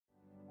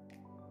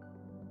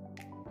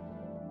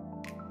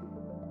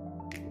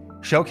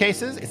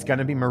Showcases, it's going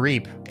to be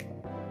Mareep.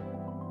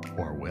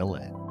 Or will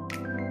it?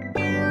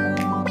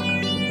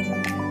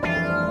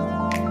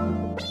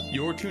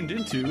 You're tuned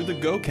into the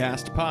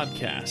GoCast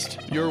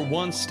podcast, your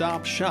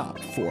one-stop shop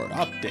for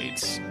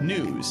updates,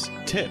 news,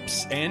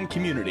 tips, and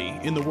community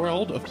in the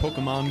world of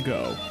Pokemon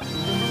Go.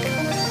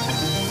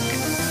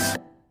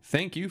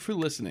 Thank you for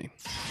listening.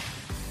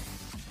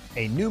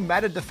 A new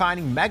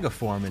meta-defining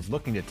Megaform is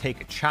looking to take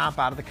a chomp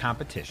out of the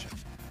competition.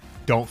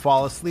 Don't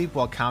fall asleep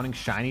while counting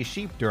shiny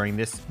sheep during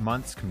this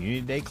month's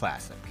Community Day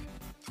Classic.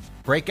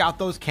 Break out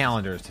those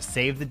calendars to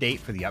save the date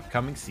for the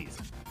upcoming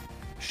season.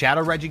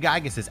 Shadow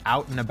Regigigas is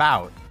out and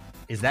about.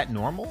 Is that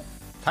normal?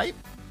 Type?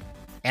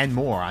 And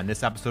more on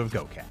this episode of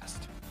GoCast.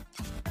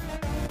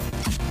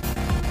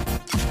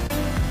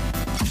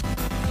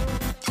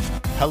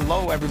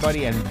 Hello,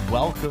 everybody, and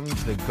welcome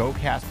to the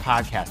GoCast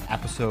podcast,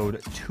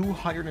 episode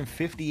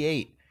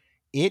 258.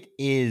 It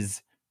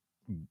is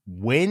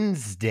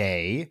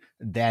Wednesday.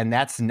 Then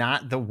that's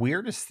not the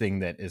weirdest thing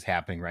that is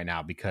happening right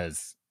now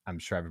because I'm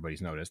sure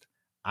everybody's noticed.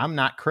 I'm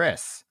not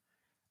Chris.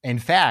 In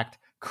fact,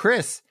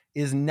 Chris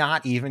is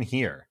not even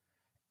here.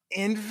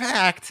 In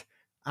fact,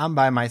 I'm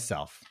by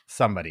myself.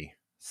 Somebody,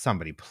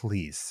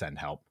 please send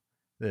help.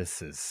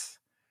 This is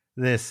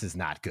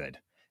not good.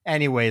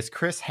 Anyways,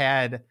 Chris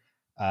had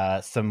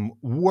some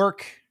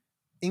work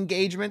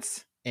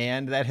engagements,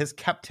 and that has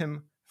kept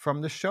him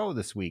from the show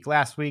this week.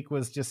 Last week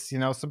was just,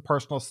 some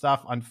personal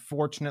stuff,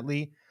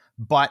 unfortunately,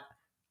 but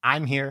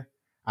I'm here.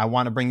 I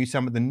want to bring you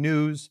some of the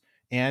news,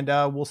 and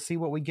we'll see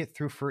what we get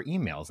through for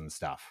emails and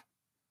stuff.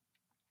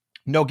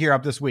 No gear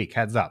up this week,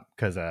 heads up,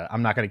 because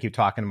I'm not going to keep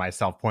talking to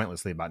myself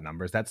pointlessly about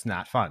numbers. That's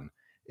not fun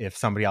if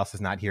somebody else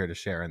is not here to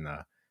share in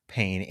the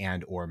pain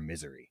and or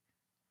misery.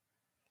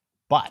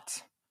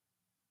 But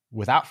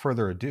without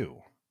further ado,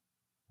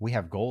 we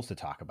have goals to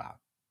talk about.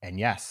 And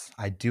yes,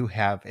 I do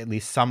have at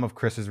least some of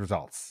Chris's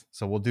results.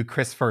 So we'll do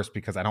Chris first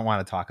because I don't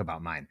want to talk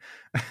about mine.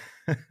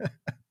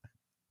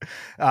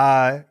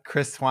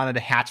 Chris wanted to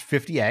hatch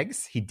 50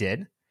 eggs. He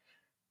did.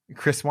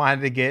 Chris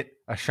wanted to get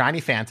a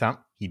shiny Phantom.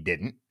 He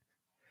didn't.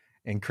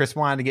 And Chris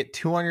wanted to get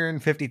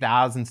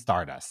 250,000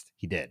 Stardust.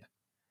 He did.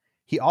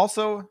 He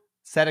also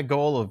set a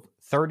goal of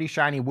 30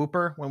 shiny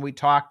Wooper when we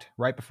talked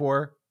right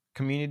before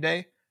Community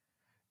Day.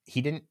 He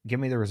didn't give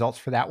me the results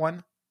for that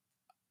one.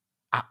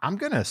 I'm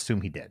going to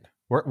assume he did.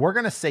 We're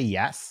going to say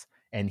yes,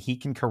 and he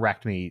can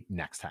correct me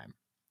next time.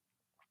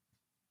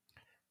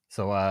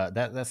 So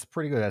that's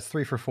pretty good. That's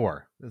 3 for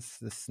 4. This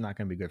is not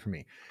going to be good for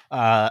me.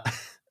 I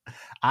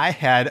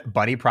had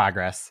Buddy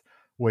Progress,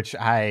 which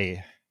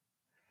I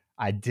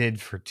did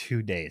for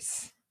 2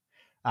 days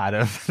out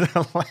of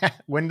the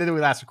when did we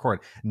last record?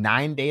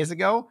 9 days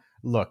ago.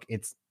 Look,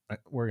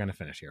 we're going to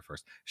finish here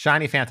first.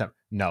 Shiny Phantom.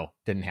 No,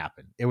 didn't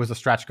happen. It was a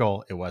stretch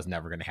goal. It was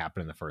never going to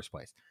happen in the first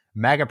place.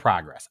 Mega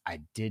Progress.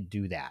 I did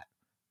do that.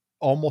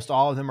 Almost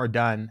all of them are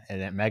done.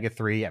 And at Mega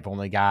 3, I've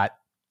only got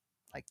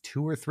like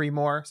 2 or 3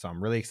 more. So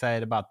I'm really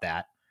excited about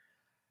that.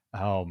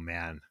 Oh,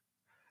 man.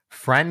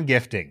 Friend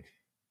gifting.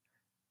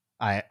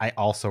 I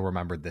also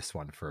remembered this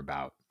one for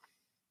about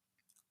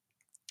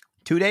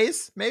 2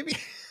 days, maybe.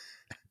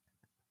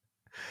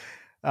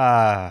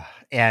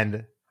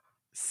 And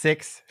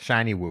 6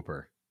 shiny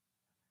Wooper.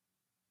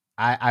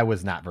 I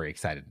was not very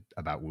excited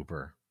about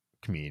Wooper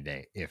Community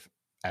Day, if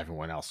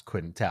everyone else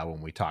couldn't tell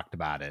when we talked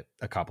about it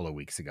a couple of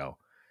weeks ago.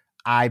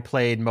 I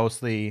played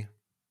mostly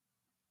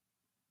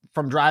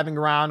from driving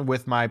around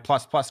with my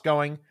plus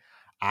going.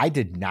 I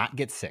did not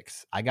get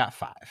 6. I got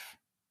 5.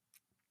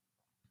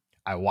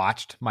 I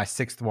watched my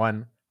 6th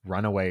one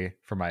run away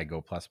from my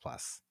Go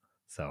plus.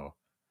 So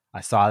I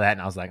saw that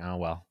and I was like, oh,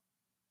 well,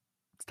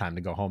 it's time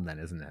to go home then,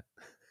 isn't it?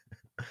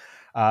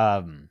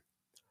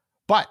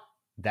 But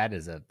that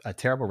is a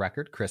terrible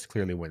record. Chris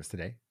clearly wins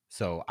today.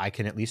 So I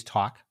can at least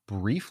talk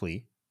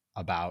briefly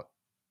about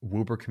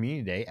Wooper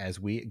Community Day as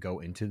we go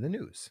into the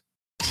news.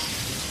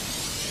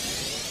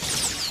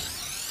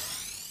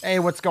 Hey,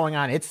 what's going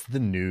on? It's the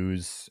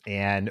news,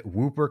 and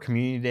Wooper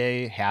Community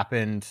Day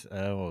happened,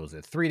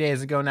 3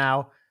 days ago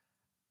now.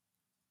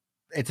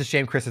 It's a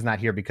shame Chris is not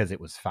here because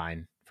it was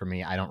fine for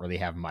me. I don't really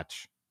have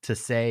much to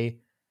say.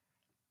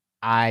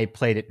 I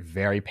played it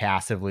very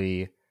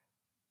passively.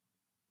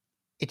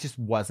 It just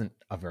wasn't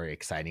a very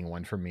exciting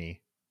one for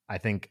me. I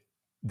think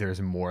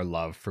there's more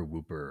love for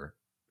Wooper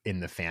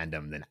in the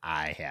fandom than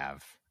I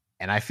have.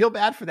 And I feel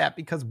bad for that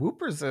because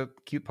Wooper's a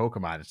cute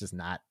Pokemon. It's just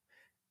not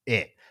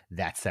it.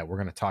 That said, we're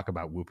going to talk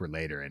about Wooper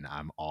later, and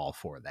I'm all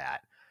for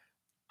that.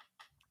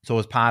 So it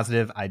was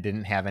positive. I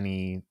didn't have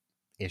any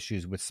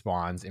issues with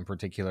spawns in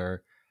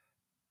particular.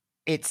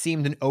 It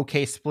seemed an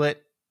okay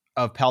split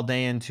of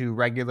Paldean to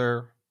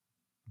regular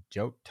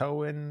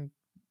Johto and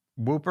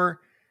Wooper.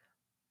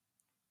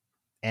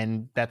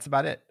 And that's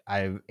about it.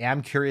 I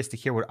am curious to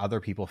hear what other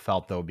people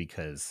felt, though,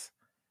 because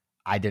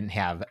I didn't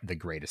have the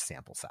greatest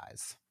sample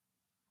size.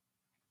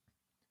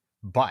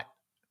 But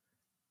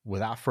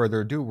without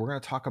further ado, we're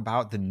going to talk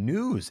about the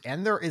news.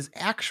 And there is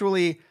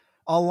actually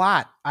a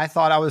lot. I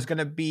thought I was going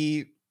to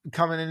be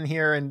coming in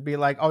here and be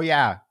like, oh,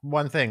 yeah,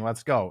 one thing,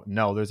 let's go.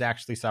 No, there's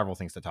actually several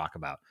things to talk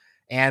about.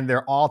 And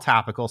they're all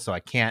topical, so I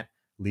can't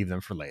leave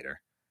them for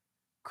later.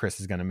 Chris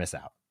is going to miss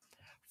out.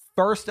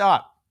 First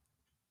up,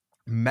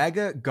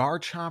 Mega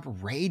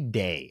Garchomp Raid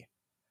Day.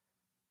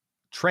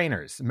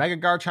 Trainers, Mega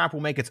Garchomp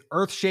will make its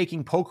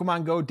earth-shaking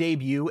Pokemon Go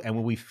debut and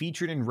will be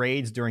featured in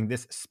raids during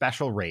this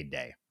special raid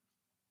day.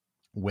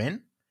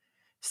 When?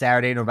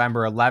 Saturday,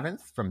 November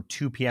 11th from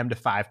 2 p.m. to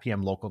 5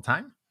 p.m. local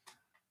time.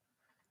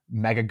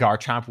 Mega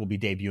Garchomp will be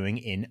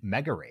debuting in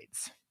Mega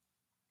Raids.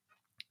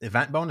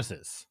 Event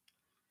bonuses.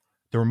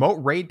 The remote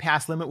raid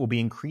pass limit will be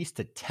increased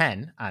to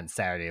 10 on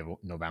Saturday,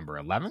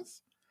 November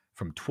 11th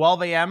from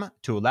 12 a.m.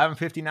 to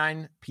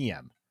 11:59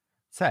 p.m.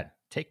 Said,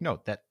 take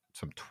note that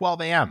from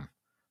 12 a.m.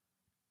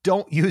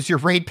 Don't use your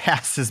raid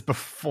passes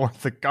before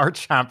the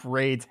Garchomp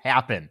raids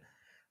happen.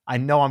 I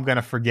know I'm going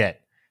to forget,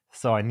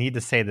 so I need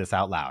to say this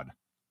out loud.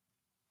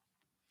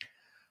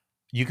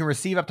 You can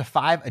receive up to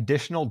 5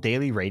 additional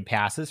daily raid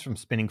passes from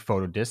spinning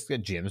photo discs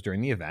at gyms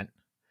during the event.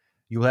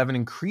 You'll have an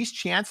increased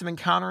chance of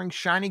encountering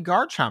shiny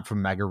Garchomp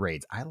from Mega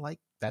Raids. I like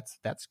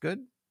that's good.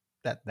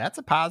 That's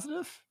a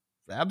positive.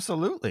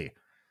 Absolutely.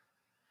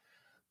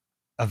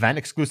 Event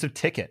exclusive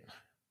ticket.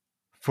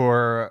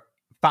 For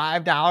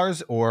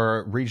 $5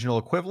 or regional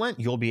equivalent,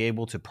 you'll be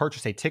able to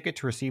purchase a ticket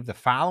to receive the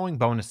following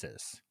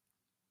bonuses.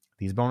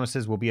 These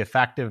bonuses will be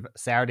effective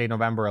Saturday,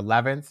 November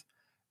 11th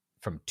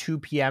from 2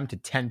 p.m. to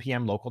 10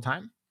 p.m. local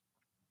time.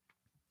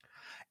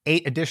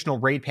 8 additional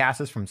raid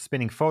passes from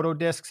spinning photo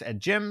discs at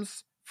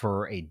gyms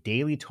for a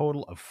daily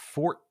total of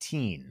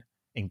 14,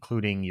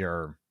 including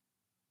your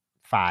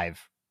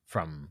 5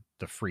 from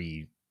the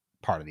free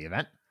part of the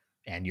event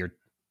and your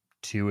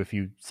 2 if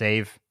you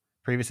save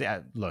previously. I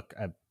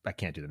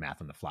can't do the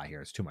math on the fly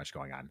here. It's too much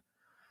going on.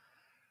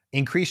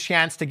 Increased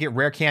chance to get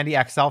Rare Candy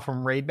XL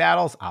from raid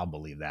battles. I'll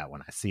believe that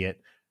when I see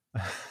it.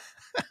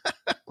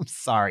 I'm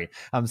sorry.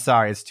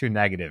 It's too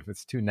negative.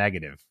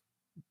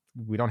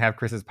 We don't have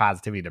Chris's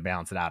positivity to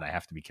balance it out. I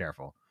have to be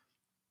careful.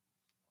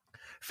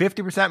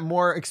 50%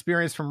 more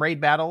experience from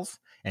raid battles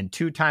and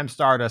 2 times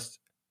Stardust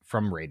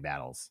from raid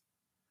battles.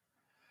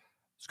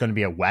 It's going to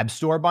be a web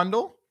store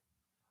bundle.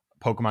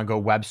 Pokemon Go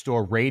web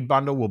store raid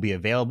bundle will be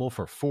available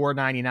for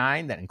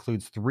 $4.99. That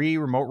includes 3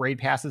 remote raid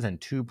passes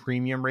and 2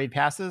 premium raid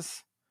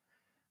passes.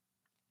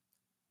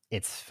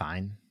 It's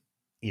fine.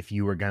 If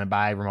you were going to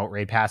buy remote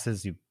raid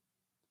passes, you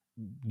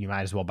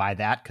might as well buy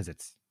that because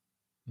it's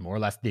more or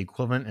less the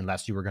equivalent,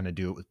 unless you were going to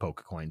do it with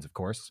Pokecoins, of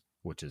course,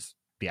 which is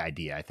the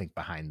idea, I think,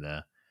 behind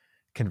the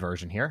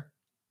conversion here.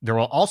 There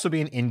will also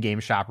be an in-game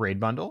shop raid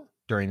bundle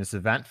during this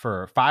event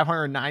for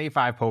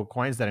 595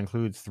 Pokecoins. That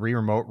includes 3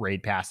 remote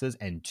raid passes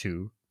and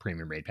 2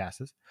 premium raid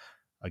passes.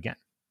 Again,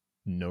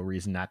 no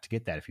reason not to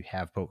get that if you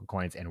have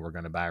Pokecoins and we're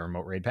going to buy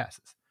remote raid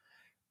passes.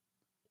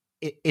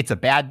 It's a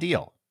bad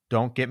deal.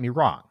 Don't get me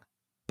wrong.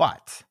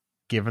 But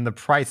given the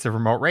price of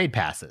remote raid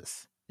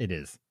passes, it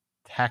is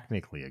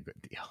technically a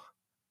good deal.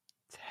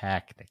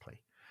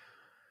 Technically.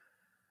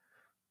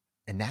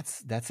 And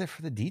that's it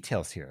for the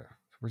details here.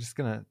 We're just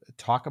going to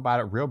talk about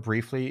it real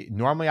briefly.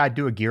 Normally I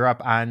do a gear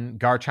up on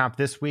Garchomp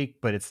this week,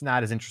 but it's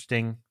not as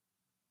interesting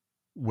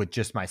with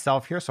just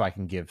myself here, so I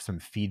can give some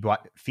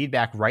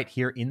feedback right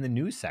here in the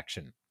news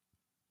section.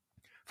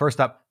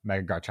 First up,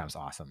 Mega Garchomp's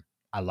awesome.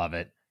 I love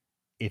it.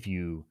 If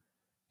you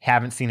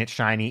haven't seen it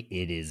shiny,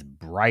 it is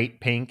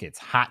bright pink. It's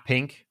hot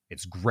pink.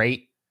 It's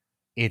great.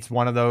 It's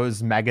one of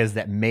those megas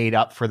that made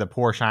up for the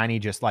poor shiny,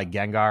 just like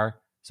Gengar.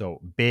 So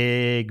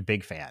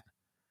big fan.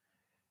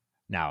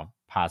 Now,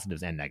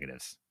 positives and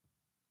negatives.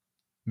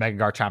 Mega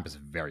Garchomp is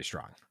very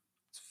strong.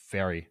 It's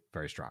very,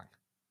 very strong.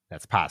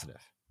 That's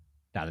positive.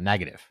 Now, the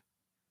negative.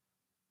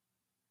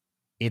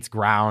 It's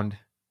ground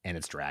and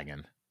it's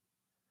dragon.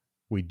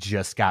 We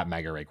just got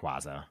Mega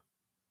Rayquaza.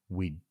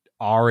 We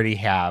already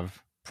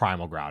have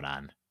Primal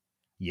Groudon.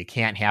 You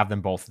can't have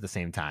them both at the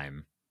same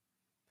time.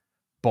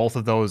 Both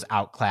of those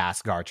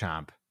outclass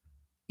Garchomp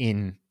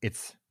in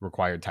its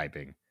required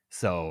typing.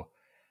 So,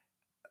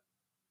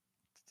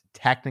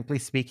 technically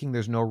speaking,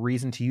 there's no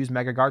reason to use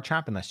Mega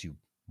Garchomp unless you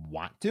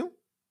want to.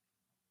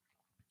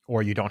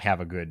 Or you don't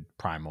have a good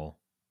Primal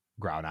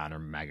Groudon or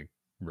Mega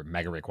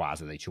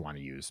Rayquaza that you want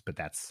to use. But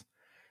that's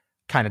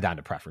kind of down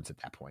to preference at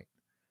that point.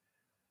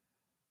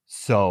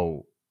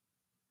 So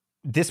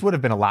this would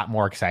have been a lot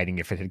more exciting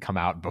if it had come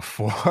out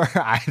before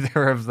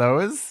either of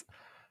those.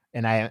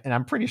 And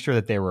I'm pretty sure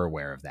that they were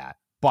aware of that.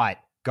 But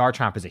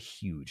Garchomp is a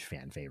huge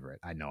fan favorite.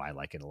 I know I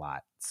like it a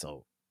lot.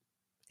 So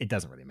it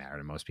doesn't really matter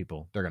to most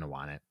people. They're going to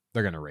want it.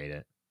 They're going to rate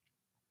it.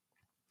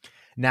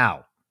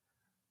 Now,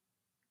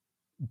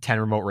 10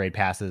 remote raid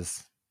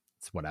passes.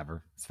 It's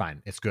whatever. It's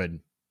fine. It's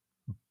good.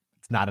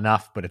 It's not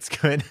enough, but it's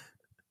good.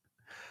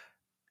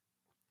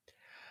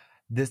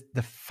 The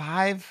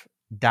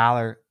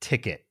 $5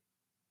 ticket,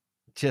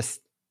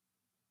 just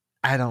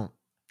I don't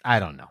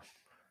know.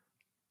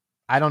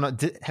 I don't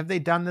know. Have they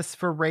done this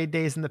for raid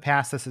days in the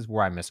past? This is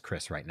where I miss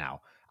Chris right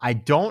now. I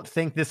don't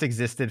think this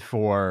existed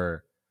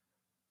for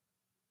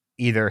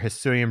either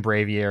Hisuian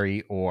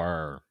Braviary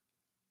or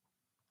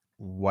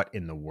what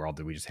in the world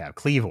did we just have?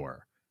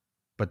 Cleavor.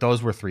 But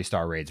those were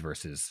 3-star raids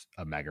versus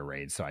a mega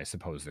raid, so I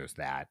suppose there's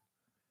that.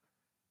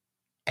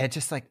 And it's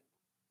just like,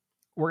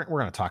 we're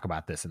going to talk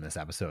about this in this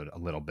episode a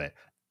little bit.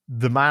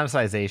 The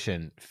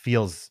monetization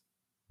feels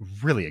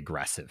really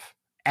aggressive.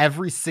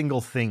 Every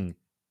single thing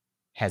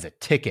has a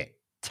ticket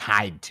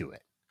tied to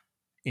it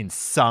in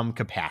some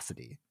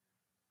capacity.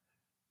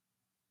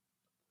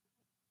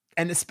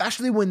 And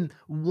especially when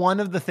one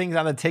of the things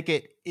on the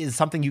ticket is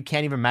something you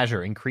can't even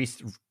measure,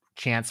 increased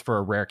chance for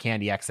a rare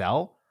candy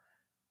XL.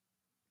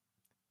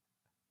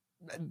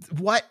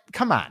 What?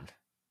 Come on.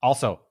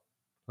 Also,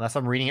 unless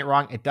I'm reading it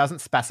wrong, it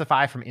doesn't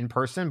specify from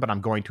in-person, but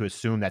I'm going to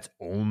assume that's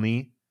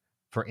only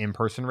for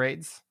in-person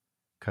raids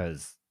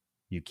because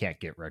you can't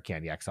get rare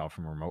candy XL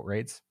from remote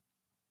raids.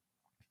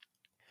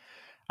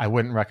 I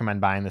wouldn't recommend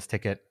buying this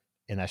ticket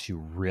unless you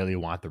really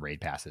want the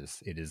raid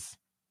passes. It is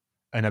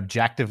an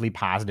objectively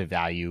positive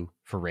value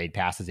for raid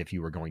passes if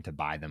you were going to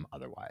buy them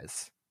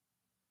otherwise.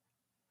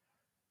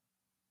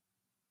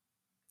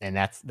 And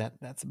that's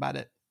about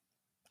it.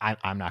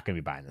 I'm not going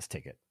to be buying this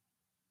ticket.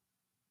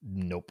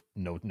 Nope.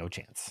 No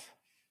chance.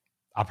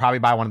 I'll probably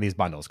buy one of these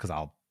bundles because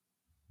I'll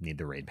need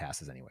the raid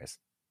passes anyways.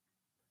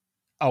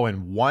 Oh,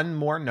 and one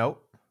more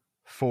note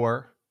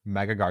for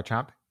Mega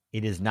Garchomp.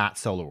 It is not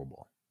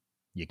soloable.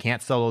 You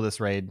can't solo this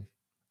raid.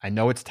 I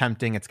know it's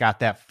tempting. It's got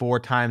that 4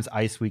 times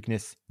ice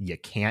weakness. You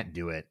can't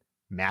do it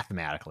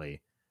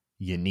mathematically.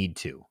 You need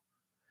 2.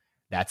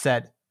 That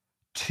said,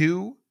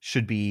 2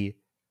 should be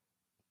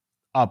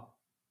a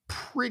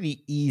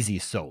pretty easy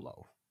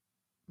solo.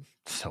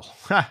 So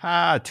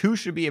 2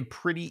 should be a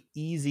pretty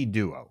easy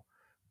duo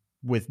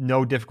with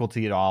no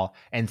difficulty at all.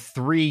 And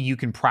 3, you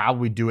can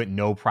probably do it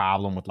no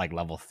problem with like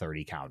level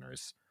 30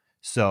 counters.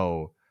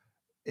 So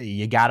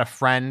you got a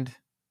friend,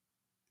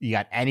 you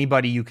got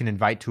anybody you can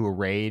invite to a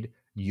raid,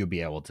 you'll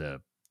be able to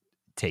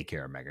take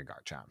care of Mega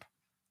Garchomp.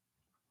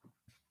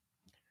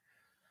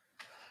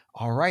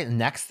 All right,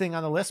 next thing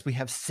on the list, we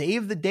have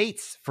save the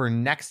dates for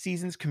next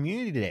season's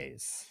community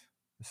days.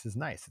 This is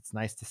nice. It's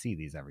nice to see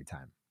these every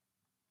time.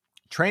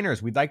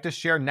 Trainers, we'd like to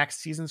share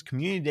next season's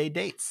community day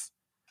dates.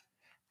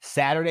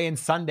 Saturday and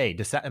Sunday,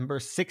 December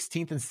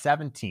 16th and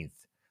 17th.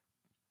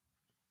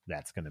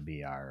 That's going to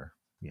be our,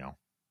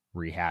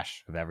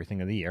 rehash of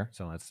everything of the year.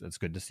 So it's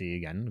good to see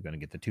again. We're going to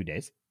get the 2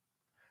 days.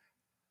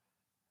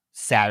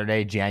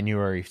 Saturday,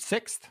 January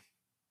 6th,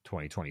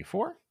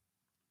 2024.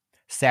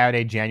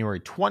 Saturday, January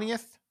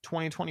 20th,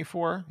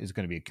 2024 is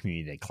going to be a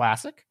Community Day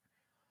Classic.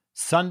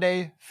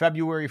 Sunday,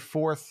 February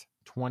 4th,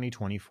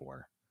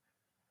 2024.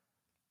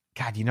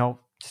 God,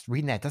 just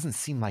reading that doesn't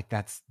seem like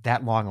that's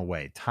that long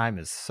away. Time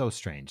is so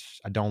strange.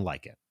 I don't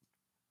like it.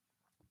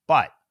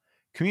 But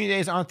Community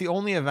Days aren't the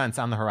only events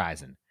on the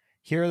horizon.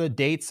 Here are the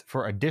dates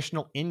for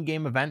additional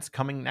in-game events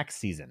coming next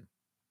season.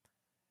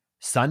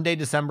 Sunday,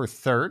 December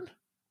 3rd.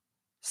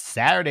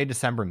 Saturday,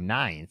 December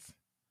 9th.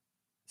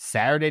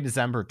 Saturday,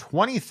 December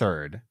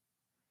 23rd.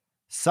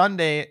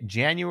 Sunday,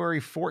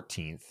 January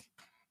 14th.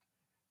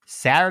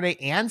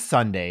 Saturday and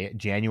Sunday,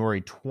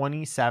 January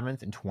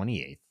 27th and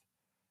 28th.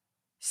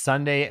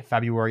 Sunday,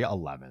 February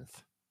 11th.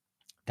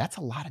 That's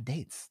a lot of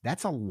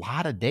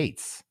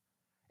dates.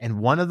 And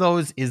one of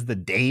those is the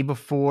day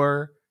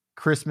before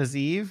Christmas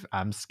Eve.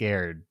 I'm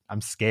scared,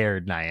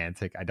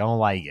 Niantic. I don't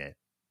like it.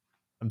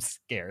 I'm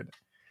scared.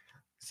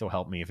 So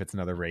help me if it's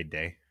another raid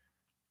day.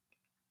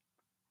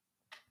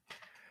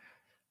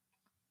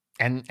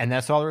 And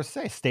that's all there is to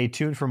say. Stay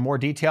tuned for more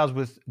details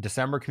with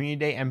December Community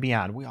Day and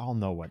beyond. We all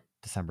know what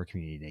December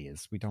Community Day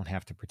is. We don't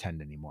have to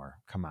pretend anymore.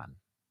 Come on.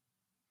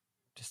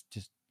 Just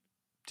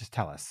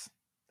tell us.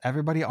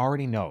 Everybody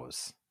already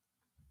knows.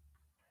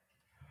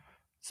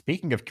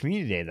 Speaking of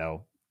Community Day,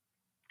 though,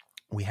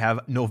 we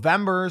have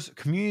November's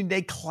Community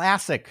Day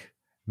Classic,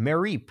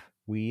 Mareep.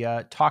 We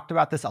talked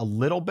about this a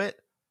little bit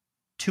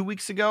 2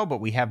 weeks ago, but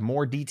we have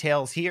more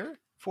details here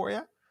for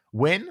you.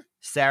 Win,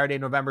 Saturday,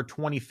 November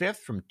 25th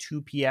from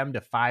 2 p.m.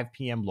 to 5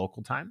 p.m.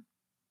 local time.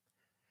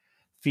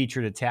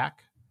 Featured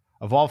attack.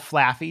 Evolve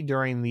Flaffy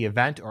during the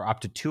event or up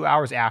to 2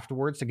 hours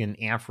afterwards to get an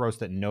Ampharos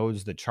that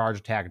knows the charge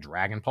attack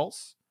Dragon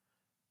Pulse.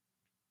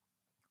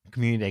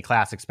 Community Day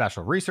Classic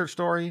Special Research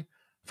Story.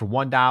 For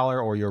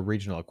 $1 or your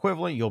regional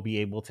equivalent, you'll be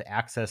able to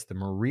access the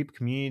Mareep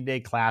Community Day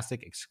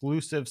Classic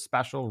exclusive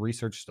special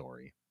research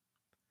story.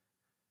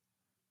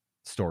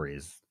 Story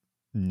is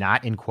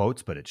not in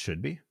quotes, but it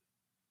should be.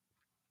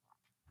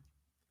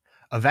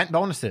 Event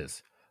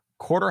bonuses.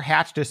 Quarter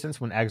hatch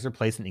distance when eggs are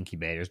placed in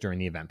incubators during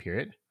the event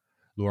period.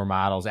 Lure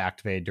models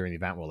activated during the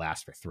event will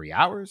last for 3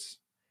 hours.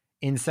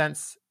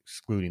 Incense,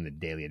 excluding the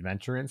daily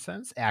adventure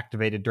incense,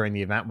 activated during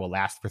the event will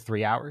last for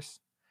 3 hours.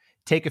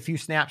 Take a few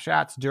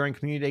snapshots during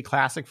Community Day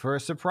Classic for a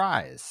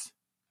surprise.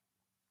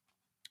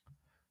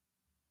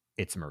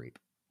 It's Mareep.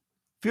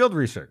 Field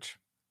research.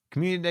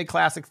 Community Day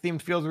Classic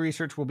themed field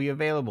research will be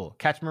available.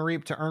 Catch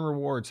Mareep to earn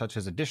rewards such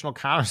as additional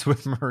counters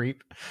with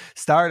Mareep,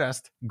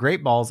 Stardust,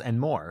 Great Balls, and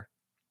more.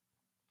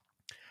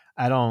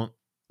 I don't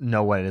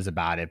know what it is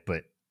about it,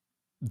 but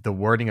the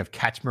wording of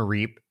catch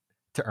Mareep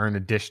to earn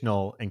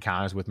additional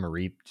encounters with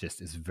Mareep just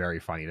is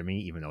very funny to me,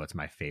 even though it's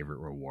my favorite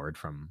reward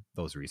from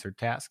those research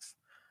tasks.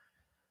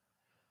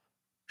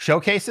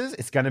 Showcases,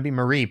 it's going to be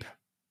Mareep.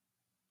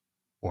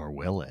 Or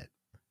will it?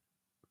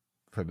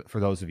 For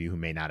those of you who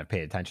may not have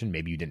paid attention,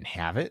 maybe you didn't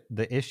have it,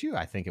 the issue.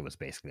 I think it was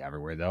basically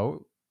everywhere,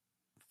 though.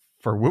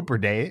 For Whooper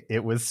Day,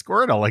 it was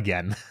Squirtle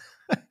again.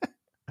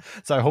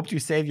 So I hope you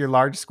save your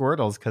large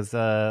Squirtles because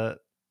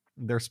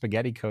their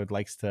spaghetti code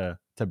likes to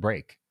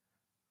break.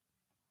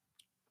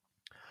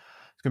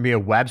 It's going to be a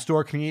Web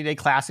Store Community Day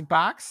Classic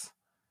box,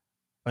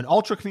 an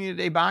Ultra Community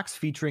Day box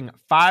featuring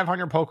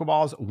 500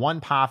 Pokeballs,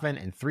 1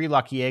 Poffin, and 3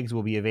 Lucky Eggs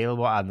will be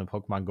available on the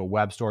Pokemon Go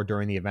web store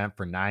during the event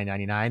for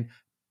 $9.99.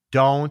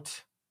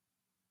 Don't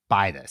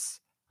buy this.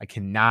 I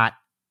cannot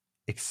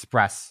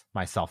express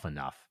myself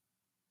enough.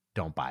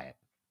 Don't buy it,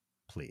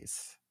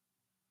 please.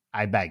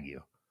 I beg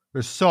you.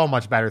 There's so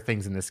much better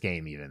things in this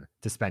game even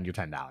to spend your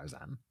 $10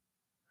 on.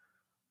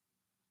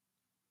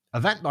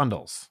 Event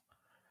bundles.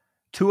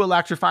 2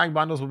 electrifying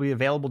bundles will be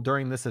available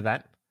during this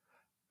event.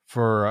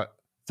 For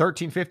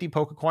 1350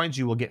 Pokecoins,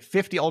 you will get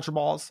 50 Ultra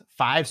Balls,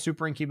 5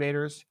 Super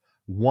Incubators,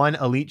 1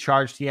 Elite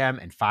Charge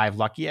TM, and 5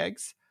 Lucky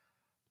Eggs.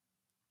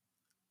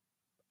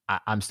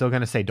 I'm still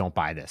going to say don't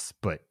buy this,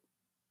 but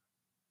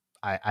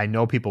I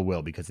know people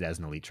will because it has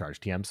an Elite Charge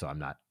TM, so I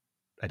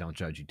don't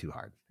judge you too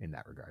hard in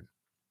that regard.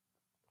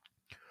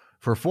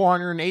 For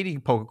 480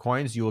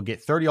 Pokecoins, you will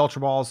get 30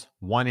 Ultra Balls,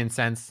 1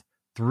 Incense,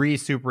 3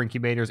 Super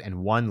Incubators,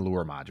 and 1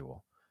 Lure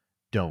Module.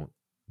 Don't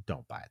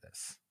buy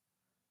this.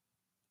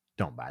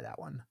 Don't buy that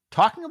one.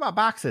 Talking about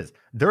boxes,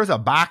 there's a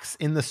box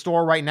in the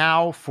store right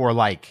now for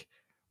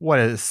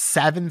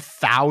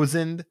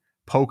 7,000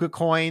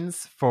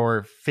 Pokecoins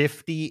for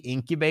 50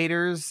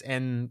 incubators.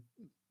 And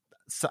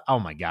so, oh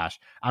my gosh,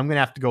 I'm going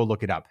to have to go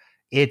look it up.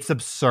 It's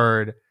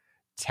absurd.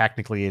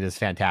 Technically, it is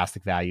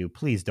fantastic value.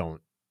 Please don't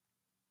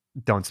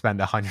spend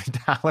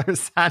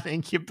 $100 on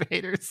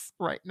incubators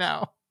right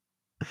now.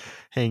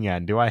 Hang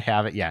on. Do I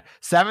have it? Yeah.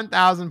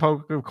 7,000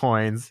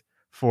 Pokecoins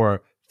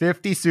for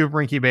 50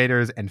 Super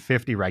Incubators and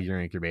 50 regular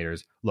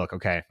incubators. Look,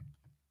 okay.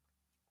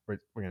 We're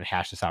going to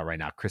hash this out right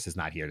now. Chris is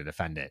not here to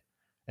defend it,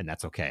 and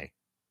that's okay.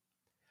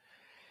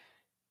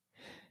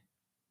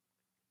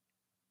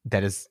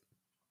 That is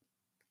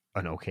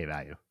an okay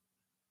value.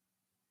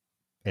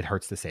 It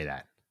hurts to say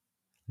that.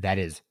 That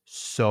is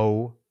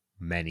so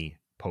many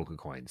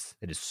Pokecoins.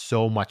 It is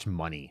so much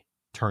money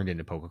turned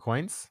into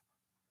Pokecoins.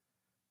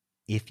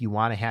 If you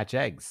want to hatch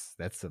eggs,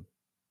 that's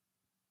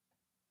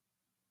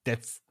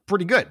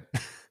pretty good.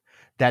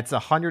 That's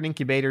 100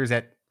 incubators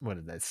at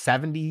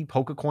 70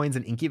 Pokecoins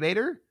an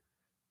incubator.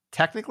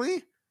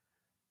 Technically,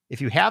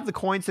 if you have the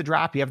coins to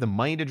drop, you have the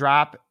money to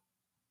drop.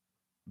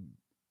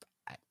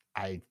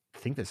 I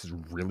think this is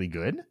really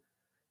good.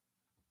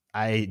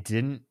 I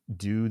didn't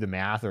do the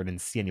math or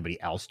didn't see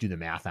anybody else do the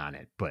math on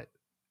it, but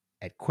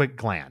at quick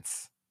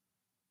glance,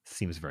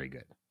 seems very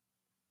good.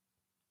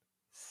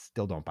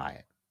 Still don't buy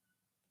it.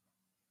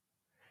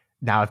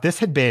 Now, if this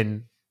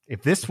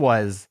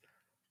was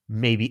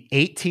maybe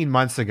 18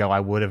 months ago, I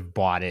would have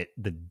bought it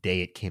the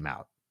day it came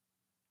out.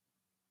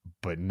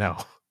 But no.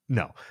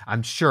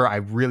 I'm sure I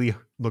really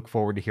look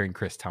forward to hearing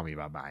Chris tell me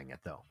about buying it,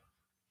 though.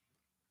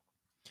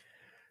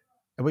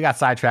 And we got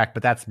sidetracked,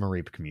 but that's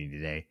Mareep Community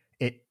Day.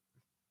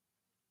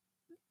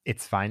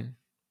 It's fine.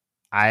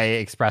 I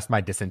expressed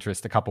my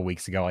disinterest a couple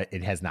weeks ago.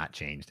 It has not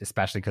changed,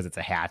 especially because it's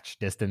a hatch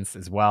distance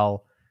as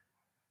well.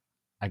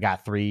 I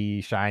got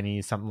 3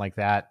 shinies, something like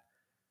that.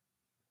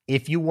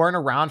 If you weren't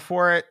around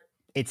for it,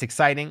 it's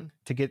exciting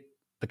to get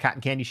the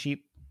Cotton Candy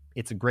Sheep.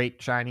 It's a great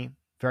shiny.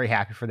 Very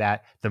happy for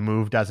that. The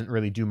move doesn't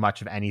really do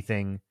much of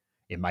anything.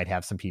 It might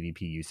have some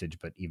PvP usage,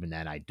 but even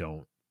then, I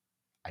don't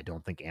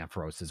think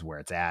Ampharos is where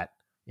it's at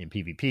in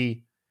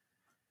PvP.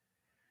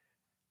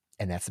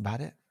 And that's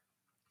about it.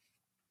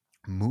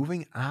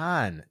 Moving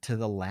on to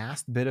the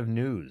last bit of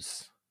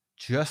news.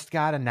 Just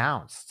got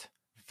announced.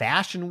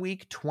 Fashion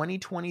Week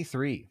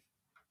 2023.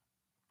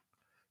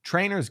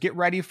 Trainers, get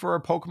ready for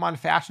a Pokemon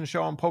fashion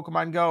show on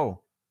Pokemon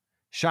Go.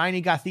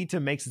 Shiny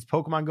Gothita makes its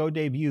Pokemon Go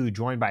debut,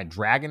 joined by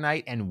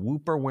Dragonite and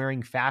Wooper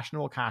wearing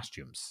fashionable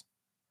costumes.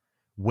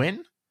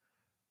 When?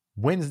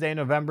 Wednesday,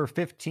 November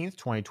 15th,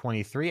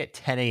 2023 at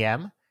 10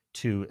 a.m.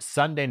 to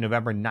Sunday,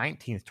 November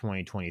 19th,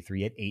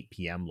 2023 at 8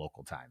 p.m.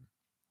 local time.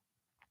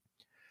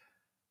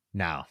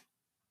 Now,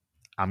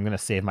 I'm going to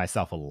save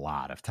myself a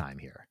lot of time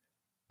here.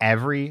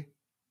 I'm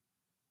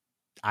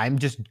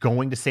just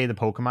going to say the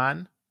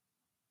Pokemon,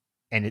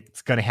 and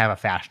it's going to have a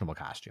fashionable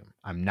costume.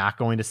 I'm not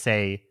going to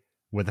say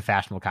with a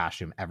fashionable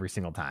costume every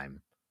single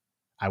time.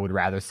 I would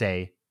rather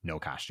say no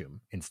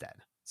costume instead.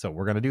 So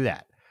we're going to do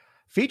that.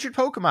 Featured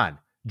Pokemon,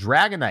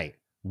 Dragonite,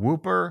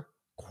 Wooper,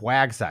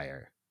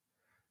 Quagsire.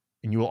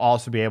 And you will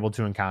also be able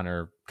to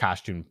encounter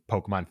costume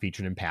Pokemon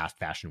featured in past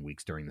fashion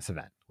weeks during this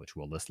event, which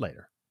we'll list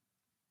later.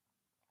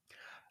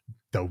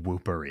 The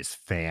Wooper is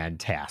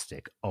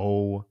fantastic.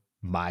 Oh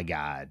my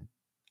God.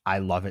 I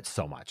love it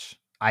so much.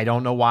 I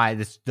don't know why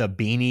the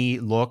beanie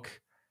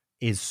look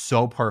is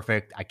so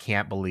perfect. I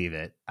can't believe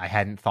it. I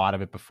hadn't thought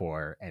of it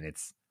before, and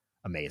it's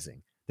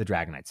amazing. The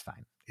Dragonite's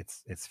fine.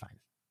 It's fine.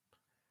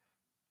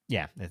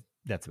 Yeah,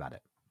 that's about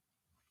it.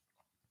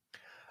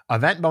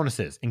 Event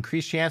bonuses.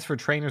 Increased chance for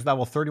trainers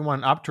level 31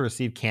 and up to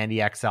receive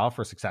Candy XL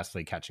for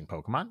successfully catching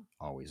Pokemon.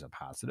 Always a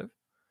positive.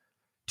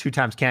 2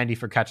 times candy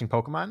for catching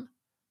Pokemon.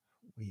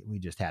 We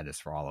just had this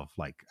for all of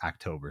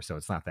October, so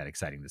it's not that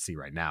exciting to see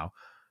right now.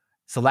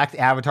 Select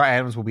avatar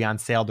items will be on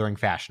sale during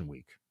Fashion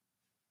Week.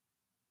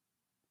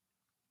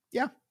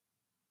 Yeah.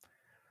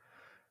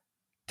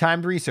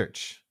 Timed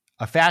research.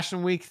 A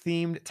Fashion Week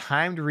themed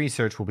timed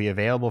research will be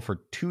available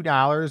for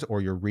 $2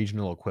 or your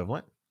regional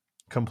equivalent.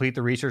 Complete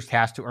the research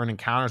task to earn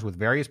encounters with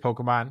various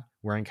Pokemon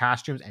wearing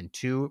costumes and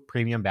 2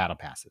 premium battle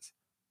passes.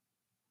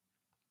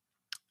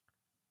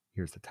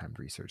 Here's the timed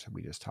research that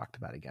we just talked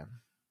about again.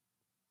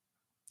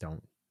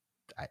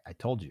 I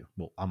told you.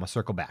 Well, I'm going to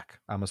circle back.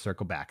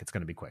 It's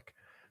going to be quick.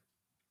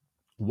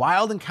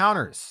 Wild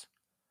encounters.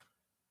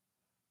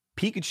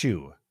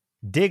 Pikachu,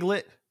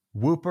 Diglett,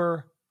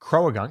 Wooper,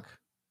 Croagunk,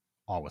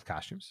 all with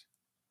costumes.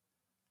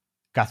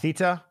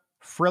 Gothita,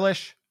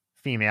 Frillish,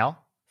 female,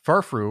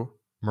 Furfrou,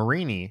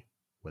 Marini,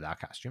 without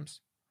costumes.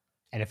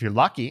 And if you're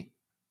lucky,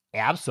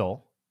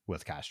 Absol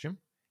with costume,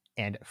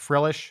 and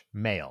Frillish,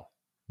 male,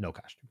 no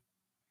costume.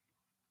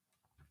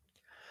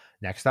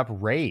 Next up,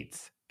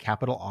 raids.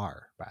 Capital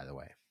R, by the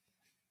way.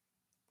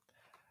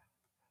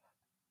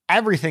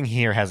 Everything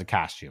here has a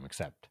costume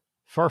except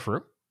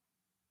Furfrou.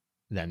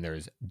 Then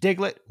there's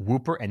Diglett,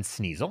 Wooper, and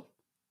Sneasel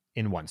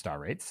in 1-star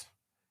raids.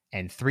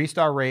 And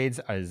 3-star raids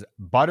is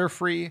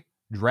Butterfree,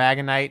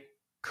 Dragonite,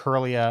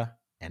 Kirlia,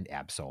 and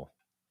Absol.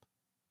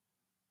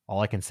 All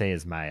I can say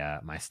is my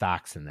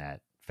stocks in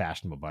that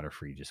fashionable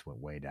Butterfree just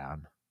went way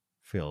down.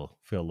 Feel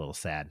a little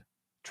sad.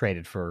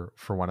 Traded for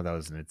one of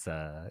those, and it's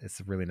a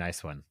really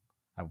nice one.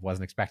 I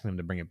wasn't expecting them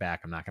to bring it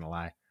back. I'm not going to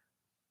lie.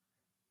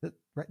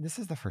 This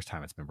is the first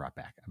time it's been brought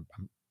back.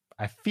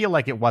 I feel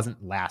like it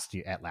wasn't last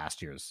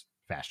year's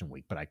Fashion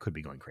Week, but I could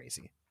be going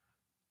crazy.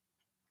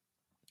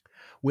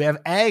 We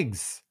have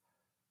eggs.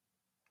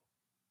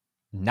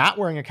 Not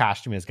wearing a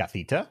costume is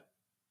Gothita.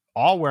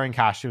 All wearing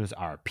costumes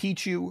are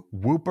Pichu,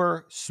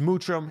 Wooper,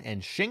 Smoochum,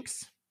 and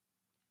Shinx.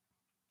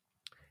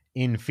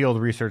 In field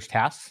research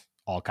tasks,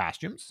 all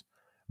costumes.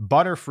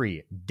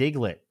 Butterfree,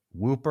 Diglett,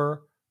 Wooper,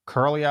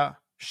 Kirlia,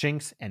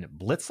 Shinx, and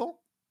Blitzel.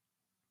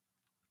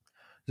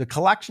 The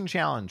collection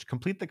challenge.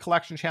 Complete the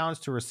collection challenge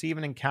to receive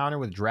an encounter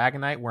with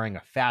Dragonite wearing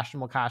a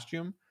fashionable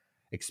costume,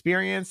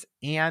 experience,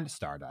 and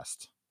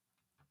Stardust.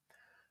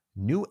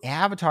 New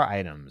avatar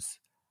items.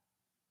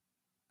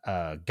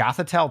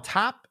 Gothitelle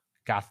top,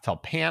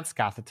 Gothitelle pants,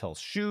 Gothitelle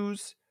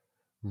shoes,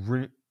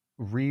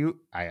 Ryu.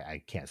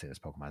 I can't say this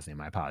Pokemon's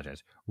name. I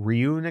apologize.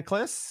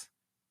 Reuniclus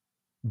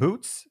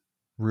boots,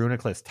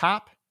 Reuniclus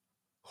top,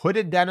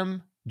 hooded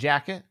denim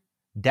jacket,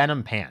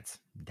 denim pants.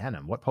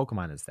 Denim. What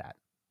Pokemon is that?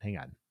 Hang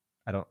on.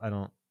 I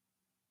don't.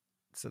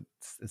 So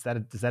is that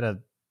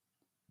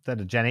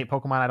a Gen 8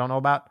 Pokemon I don't know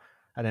about?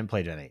 I didn't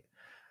play Gen 8.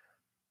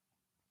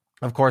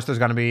 Of course, there's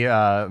going to be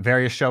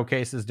various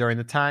showcases during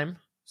the time,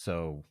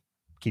 so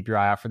keep your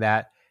eye out for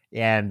that.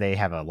 And they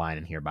have a line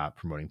in here about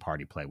promoting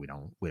party play. We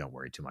don't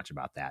worry too much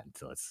about that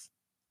until it's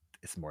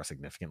more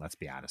significant. Let's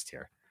be honest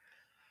here.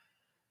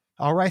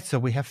 All right, so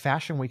we have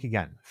Fashion Week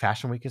again.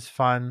 Fashion Week is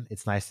fun.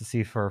 It's nice to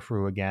see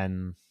Furfrou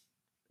again.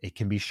 It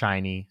can be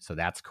shiny, so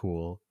that's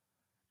cool.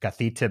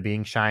 Gothita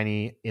being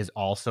shiny is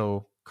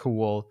also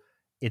cool.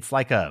 It's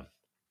like a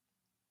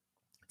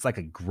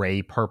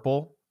gray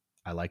purple.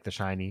 I like the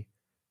shiny.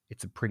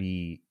 It's a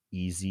pretty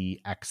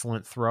easy,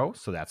 excellent throw,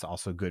 so that's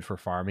also good for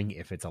farming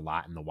if it's a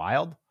lot in the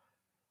wild.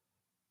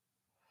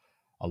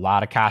 A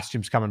lot of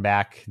costumes coming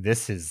back.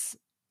 This is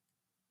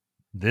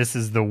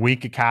the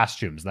week of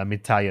costumes, let me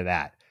tell you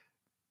that.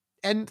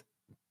 And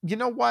you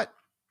know what?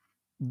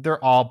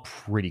 They're all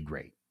pretty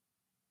great.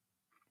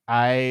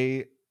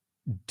 I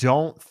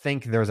don't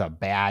think there's a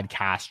bad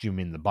costume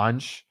in the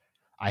bunch.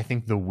 I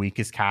think the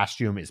weakest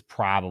costume is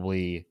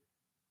probably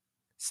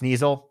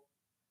Sneasel.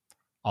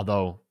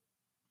 Although,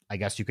 I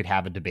guess you could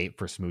have a debate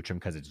for Smoochum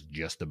because it's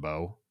just a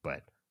bow.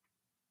 But,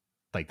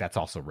 that's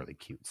also really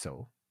cute.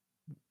 So,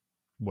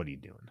 what are you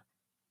doing?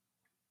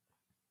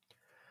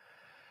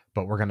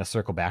 But we're going to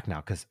circle back now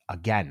because,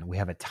 again, we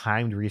have a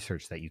timed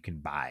research that you can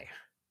buy.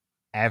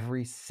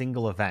 Every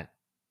single event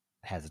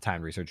has a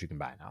timed research you can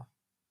buy now.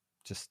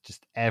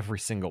 Just every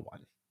single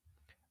one.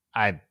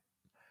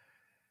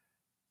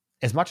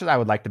 As much as I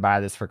would like to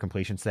buy this for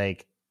completion's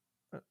sake,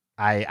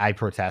 I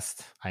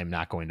protest. I am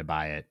not going to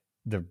buy it.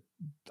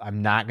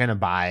 I'm not going to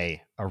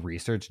buy a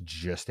research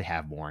just to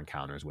have more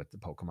encounters with the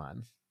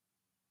Pokemon.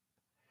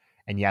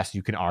 And yes,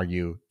 you can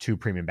argue 2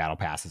 premium battle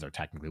passes are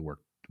technically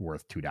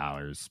worth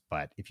 $2,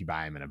 but if you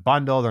buy them in a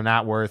bundle, they're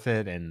not worth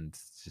it. And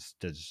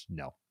just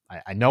no.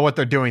 I know what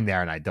they're doing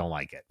there, and I don't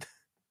like it.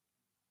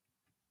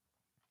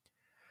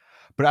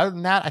 But other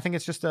than that, I think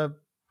it's just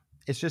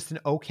an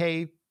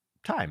okay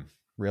time,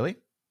 really.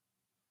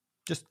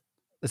 Just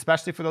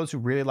especially for those who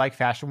really like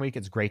Fashion Week,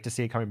 it's great to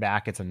see it coming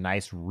back. It's a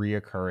nice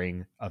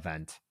reoccurring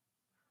event.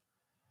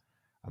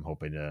 I'm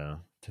hoping to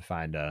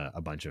find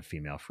a bunch of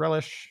female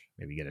Frillish,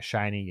 maybe get a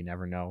shiny. You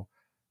never know.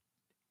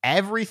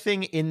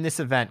 Everything in this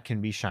event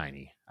can be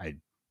shiny. I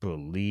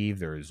believe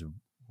there's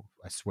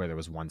I swear there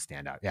was one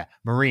standout. Yeah,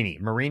 Marini.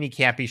 Marini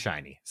can't be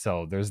shiny.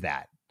 So there's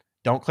that.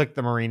 Don't click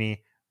the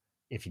Marini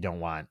if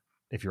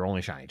you're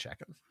only shiny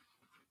checking.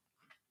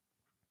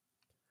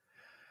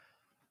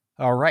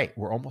 All right,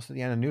 we're almost at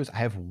the end of the news. I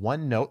have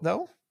one note,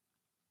 though,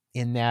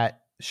 in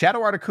that Shadow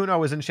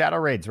Articuno is in Shadow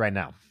Raids right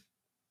now.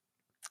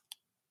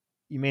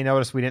 You may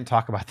notice we didn't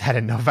talk about that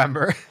in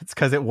November. It's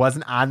because it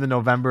wasn't on the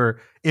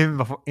November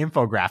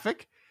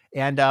infographic.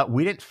 And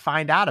we didn't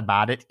find out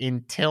about it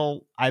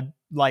until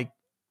the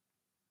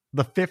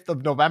 5th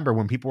of November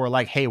when people were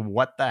like, hey,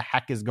 what the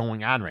heck is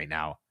going on right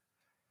now?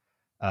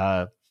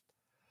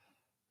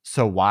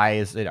 So why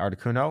is it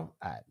Articuno?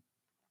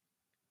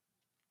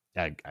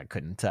 I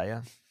couldn't tell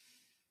you.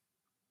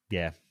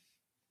 Yeah,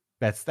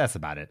 that's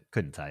about it.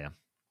 Couldn't tell you.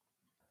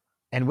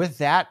 And with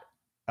that,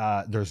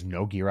 there's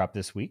no gear up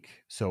this week.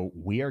 So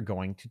we are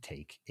going to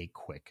take a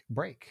quick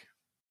break.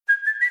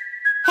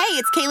 Hey,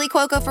 it's Kaylee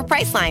Cuoco for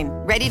Priceline.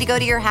 Ready to go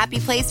to your happy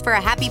place for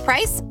a happy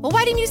price? Well,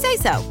 why didn't you say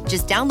so?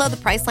 Just download the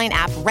Priceline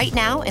app right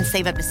now and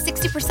save up to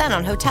 60%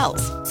 on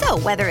hotels. So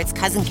whether it's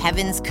Cousin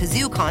Kevin's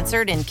Kazoo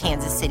Concert in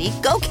Kansas City,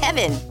 go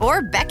Kevin,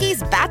 or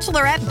Becky's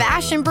Bachelorette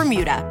Bash in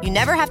Bermuda, you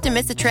never have to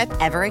miss a trip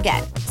ever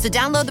again. So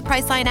download the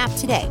Priceline app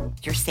today.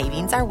 Your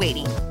savings are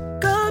waiting.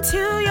 Go to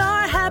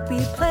your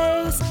happy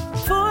place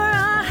for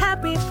a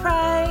happy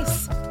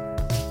price.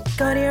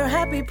 Go to your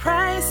happy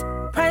price,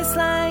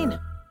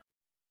 Priceline.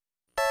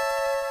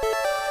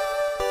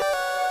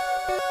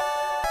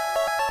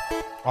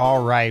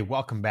 All right,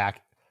 welcome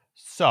back.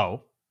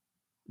 So,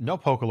 no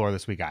Pokelore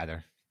this week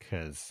either,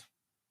 because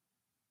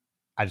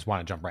I just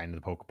want to jump right into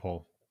the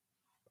Pokepoll.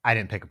 I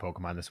didn't pick a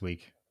Pokemon this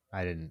week.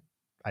 I didn't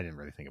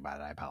really think about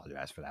it. I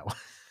apologize for that one.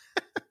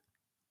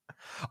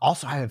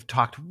 Also, I have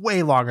talked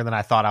way longer than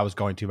I thought I was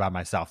going to by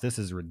myself. This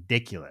is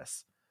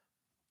ridiculous.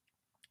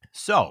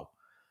 So,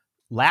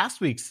 last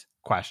week's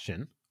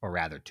question, or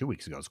rather 2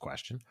 weeks ago's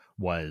question,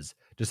 was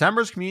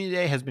December's Community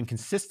Day has been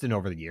consistent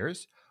over the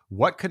years.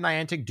 What could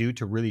Niantic do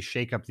to really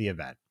shake up the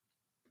event?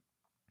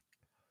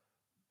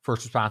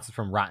 First response is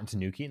from Rotten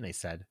Tanuki, and they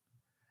said,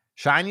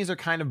 Shinies are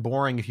kind of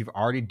boring if you've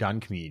already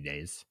done Community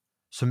Days.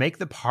 So make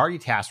the party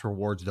task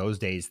rewards those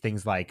days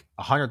things like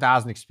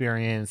 100,000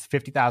 experience,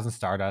 50,000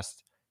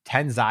 Stardust,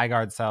 10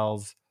 Zygarde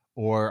cells,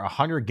 or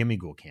 100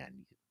 Gimmighoul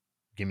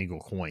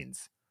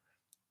coins.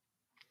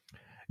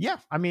 Yeah,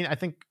 I mean, I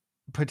think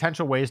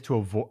potential ways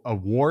to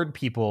award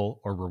people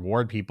or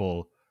reward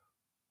people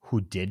who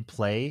did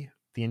play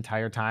the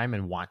entire time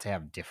and want to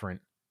have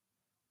different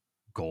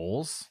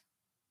goals,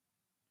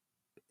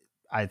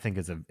 I think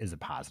is a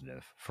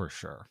positive for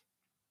sure.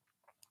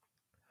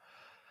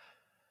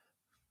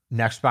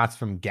 Next spot's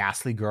from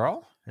Ghastly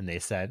Girl, and they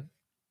said,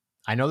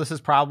 I know this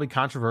is probably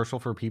controversial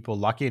for people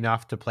lucky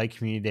enough to play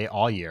Community Day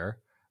all year,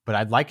 but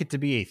I'd like it to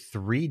be a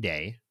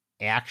 3-day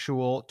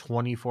actual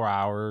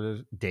 24-hour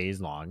days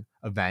long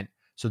event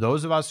so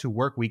those of us who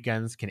work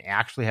weekends can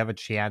actually have a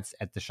chance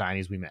at the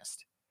shinies we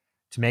missed.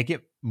 To make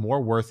it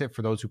more worth it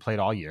for those who played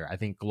all year, I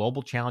think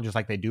global challenges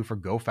like they do for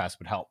GoFest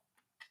would help,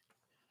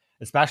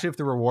 especially if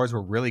the rewards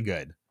were really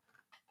good.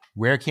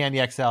 Rare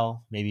Candy XL,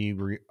 maybe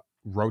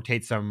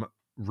rotate some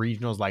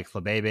regionals like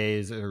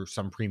Flabébés or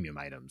some premium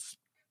items.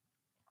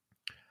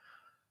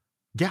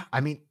 Yeah, I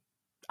mean,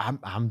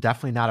 I'm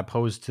definitely not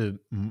opposed to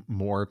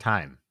more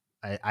time.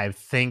 I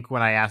think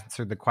when I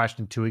answered the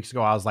question 2 weeks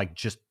ago, I was like,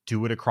 just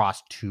do it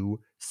across 2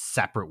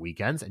 separate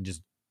weekends and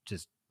just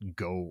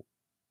go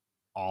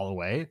all the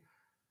way.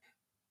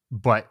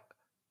 But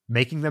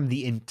making them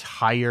the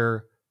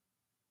entire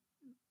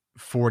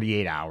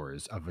 48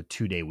 hours of a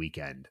 2-day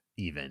weekend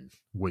even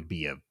would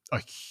be a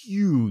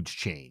huge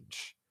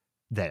change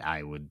that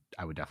I would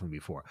definitely be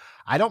for.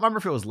 I don't remember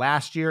if it was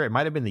last year. It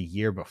might have been the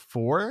year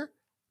before.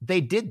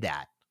 They did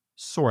that,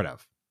 sort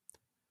of.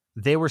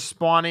 They were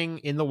spawning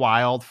in the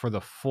wild for the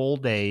full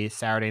day,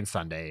 Saturday and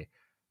Sunday,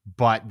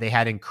 but they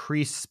had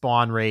increased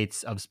spawn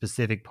rates of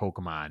specific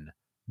Pokemon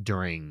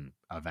during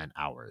event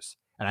hours.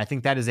 And I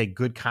think that is a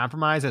good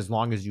compromise as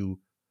long as you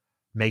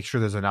make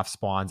sure there's enough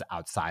spawns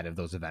outside of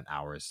those event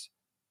hours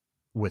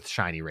with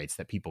shiny rates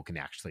that people can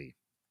actually,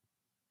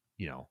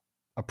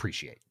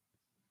 appreciate.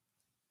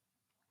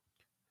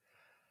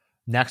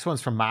 Next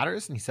one's from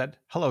Modders, and he said,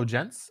 hello,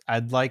 gents.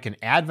 I'd like an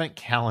advent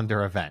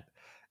calendar event.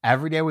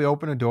 Every day we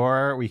open a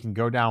door, we can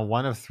go down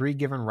one of 3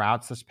 given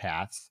routes as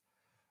paths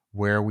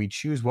where we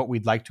choose what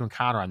we'd like to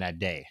encounter on that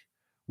day.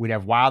 We'd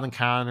have wild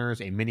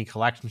encounters, a mini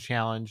collection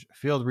challenge,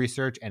 field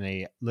research, and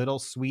a little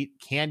sweet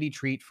candy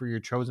treat for your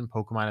chosen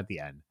Pokemon at the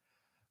end.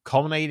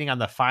 Culminating on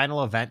the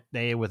final event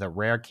day with a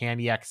rare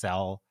Candy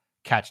XL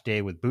catch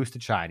day with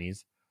boosted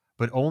shinies,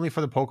 but only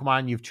for the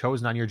Pokemon you've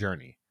chosen on your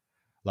journey.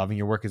 Loving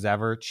your work as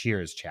ever.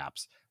 Cheers,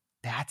 chaps.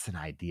 That's an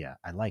idea.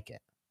 I like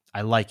it.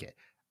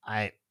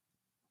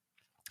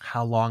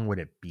 How long would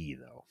it be,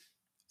 though?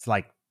 It's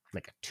like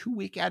a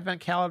 2-week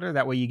advent calendar.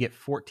 That way you get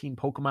 14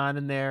 Pokemon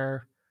in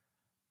there.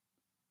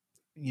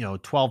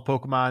 12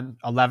 Pokemon,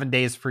 11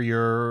 days for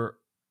your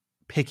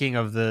picking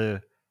of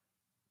the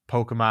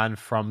Pokemon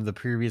from the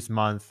previous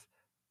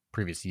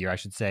year, I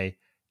should say.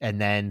 and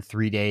then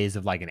 3 days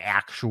of like an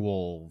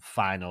actual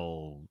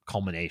final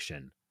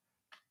culmination.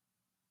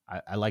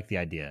 I like the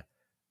idea.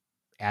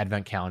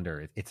 Advent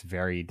calendar, it's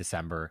very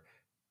December.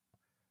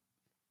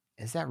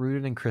 Is that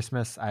rooted in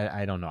Christmas?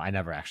 I don't know. I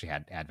never actually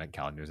had Advent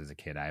calendars as a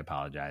kid. I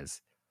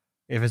apologize.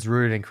 If it's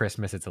rooted in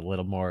Christmas, it's a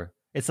little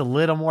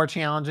more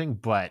challenging,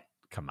 but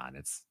come on,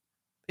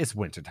 it's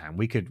wintertime.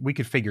 We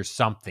could figure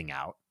something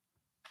out.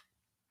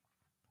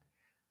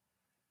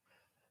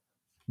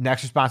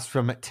 Next response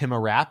from Tim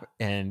Rapp,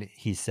 and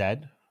he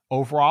said,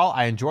 overall,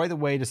 I enjoy the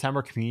way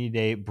December Community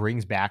Day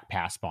brings back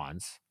past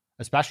spawns,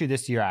 especially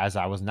this year as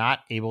I was not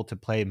able to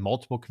play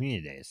multiple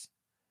community days.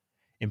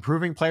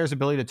 Improving players'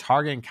 ability to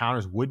target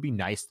encounters would be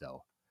nice,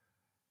 though.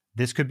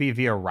 This could be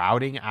via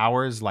rotating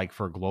hours like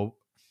for Global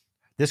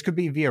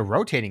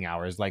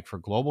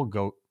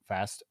Goat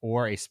Fest,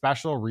 or a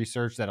special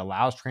research that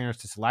allows trainers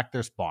to select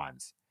their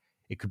spawns.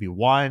 It could be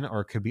one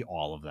or it could be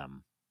all of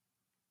them.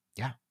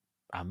 Yeah,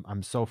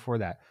 I'm so for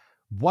that.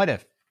 What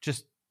if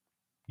just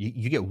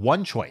you get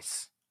one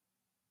choice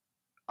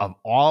of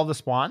all of the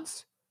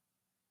spawns?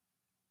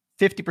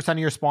 50% of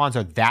your spawns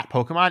are that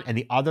Pokemon, and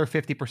the other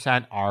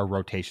 50% are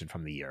rotation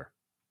from the year.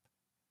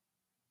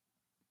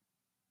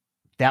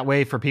 That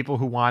way, for people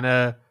who want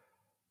to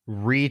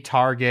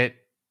retarget,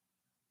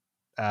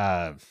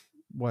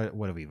 what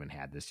have we even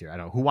had this year? I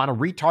don't know. Who want to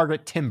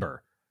retarget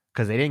Timber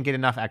because they didn't get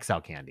enough XL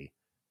candy.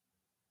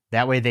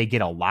 That way, they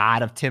get a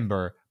lot of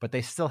Timber, but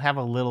they still have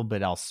a little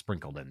bit else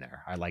sprinkled in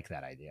there. I like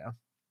that idea.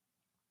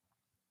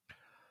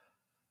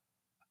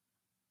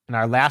 And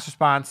our last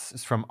response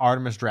is from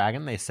Artemis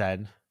Dragon. They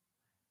said,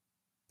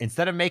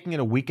 instead of making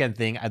it a weekend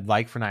thing, I'd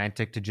like for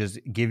Niantic to just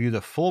give you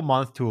the full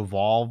month to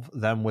evolve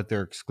them with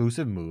their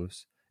exclusive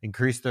moves,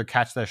 increase their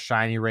catch the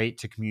shiny rate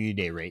to community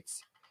day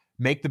rates,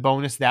 make the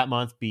bonus that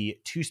month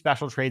be 2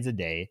 special trades a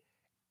day,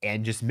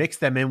 and just mix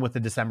them in with the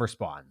December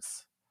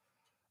spawns.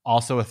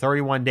 Also, a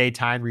 31-day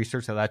timed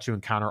research that lets you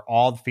encounter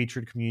all the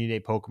featured community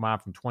day Pokemon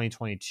from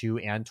 2022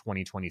 and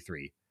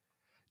 2023.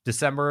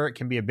 December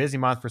can be a busy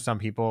month for some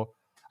people.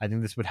 I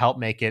think this would help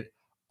make it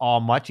all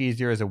much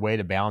easier as a way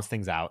to balance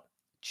things out.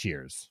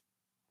 Cheers.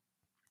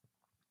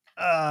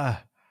 I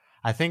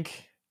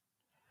think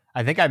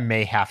I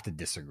may have to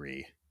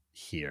disagree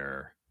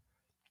here,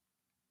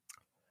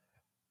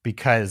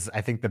 because I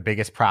think the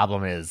biggest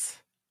problem is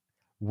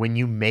when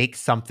you make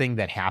something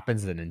that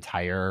happens an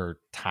entire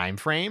time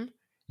frame,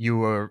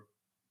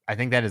 I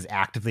think that is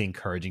actively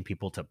encouraging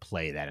people to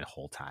play that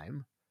whole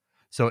time.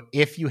 So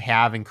if you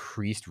have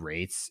increased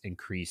rates,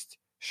 increased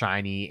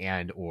shiny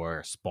and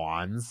or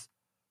spawns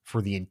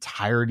for the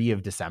entirety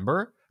of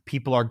December,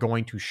 people are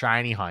going to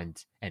shiny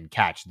hunt and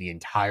catch the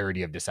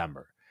entirety of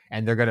December,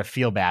 and they're going to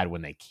feel bad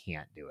when they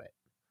can't do it.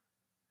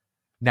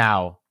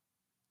 Now,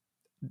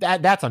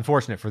 that's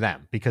unfortunate for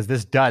them, because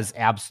this does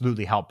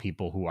absolutely help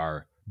people who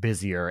are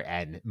busier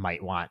and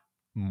might want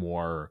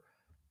more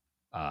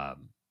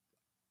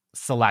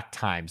select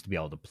times to be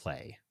able to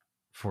play,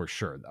 for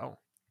sure, though.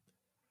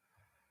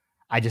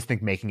 I just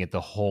think making it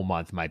the whole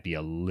month might be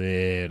a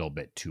little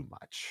bit too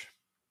much.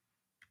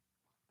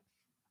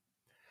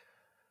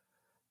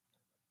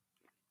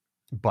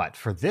 But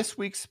for this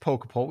week's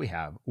Poke Poll, we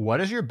have,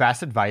 what is your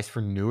best advice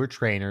for newer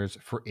trainers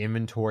for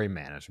inventory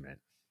management?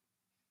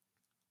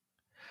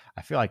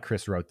 I feel like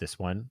Chris wrote this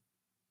one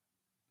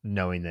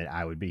knowing that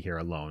I would be here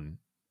alone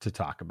to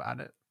talk about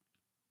it,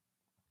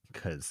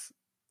 because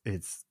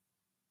it's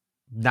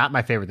not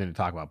my favorite thing to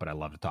talk about, but I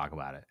love to talk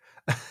about it.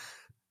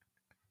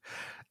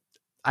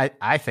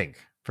 I think,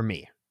 for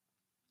me,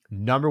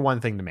 number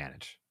one thing to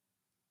manage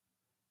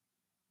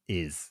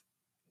is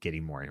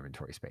getting more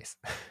inventory space.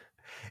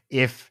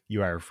 If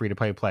you are a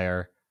free-to-play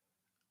player,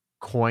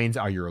 coins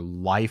are your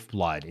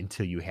lifeblood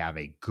until you have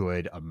a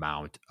good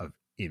amount of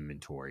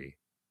inventory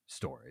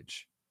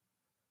storage.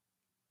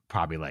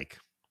 Probably like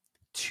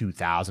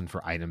 2,000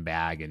 for item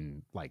bag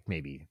and like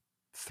maybe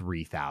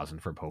 3,000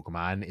 for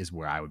Pokemon is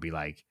where I would be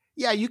like,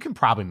 yeah, you can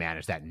probably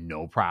manage that,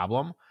 no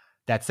problem.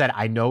 That said,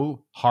 I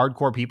know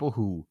hardcore people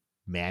who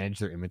manage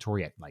their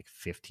inventory at like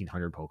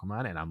 1,500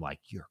 Pokemon, and I'm like,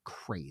 you're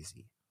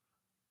crazy.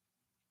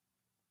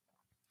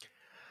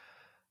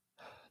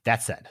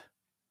 That said,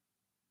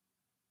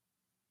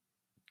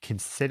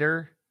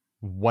 consider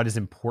what is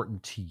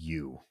important to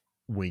you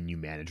when you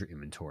manage your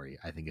inventory.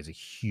 I think is a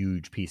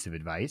huge piece of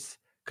advice,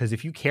 because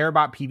if you care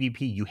about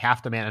PvP, you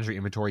have to manage your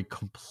inventory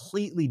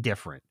completely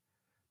different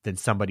than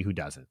somebody who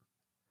doesn't.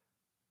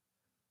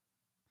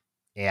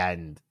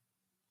 And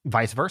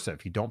vice versa.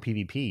 If you don't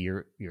PvP,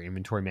 your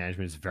inventory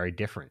management is very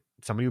different.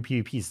 Somebody who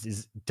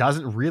PvPs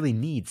doesn't really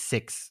need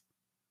 6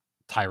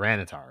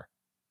 Tyranitar.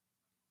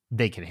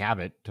 They can have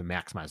it to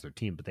maximize their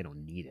team, but they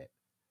don't need it.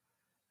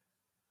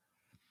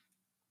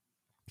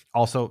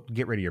 Also,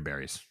 get rid of your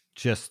berries.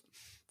 Just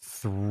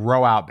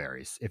throw out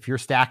berries. If you're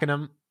stacking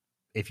them,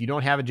 if you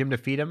don't have a gym to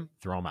feed them,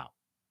 throw them out.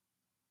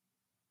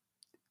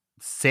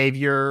 Save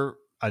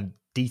a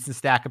decent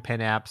stack of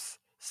pin apps.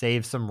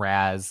 Save some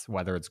Raz,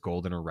 whether it's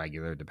golden or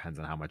regular, depends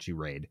on how much you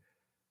raid.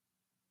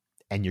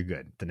 And you're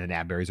good. The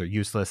Nanab berries are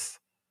useless.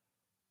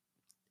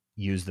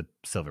 use the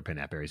silver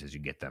pinap berries as you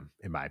get them,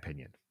 in my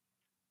opinion.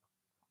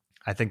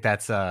 I think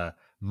that's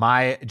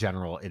my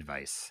general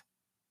advice.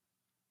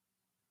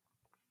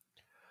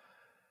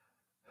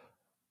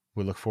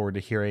 We look forward to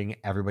hearing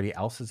everybody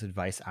else's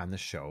advice on the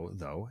show,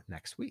 though,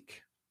 next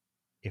week.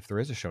 If there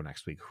is a show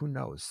next week, who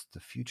knows? The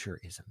future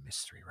is a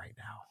mystery right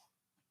now.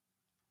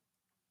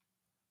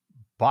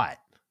 But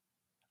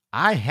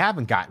I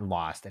haven't gotten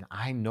lost, and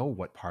I know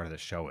what part of the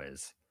show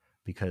is,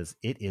 because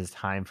it is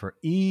time for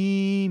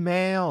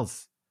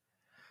emails.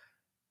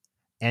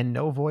 And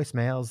no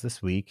voicemails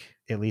this week,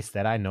 at least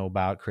that I know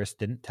about. Chris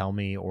didn't tell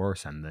me or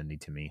send any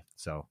to me.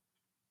 So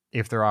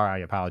if there are, I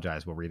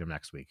apologize. We'll read them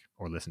next week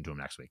or listen to them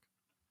next week.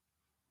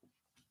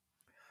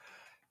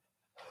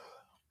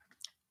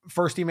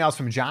 First emails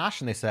from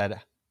Josh, and they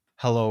said,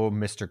 hello,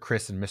 Mr.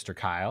 Chris and Mr.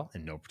 Kyle,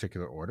 in no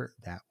particular order.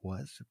 That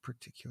was a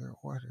particular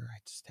order, I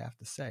just have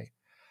to say.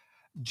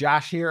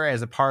 Josh here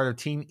as a part of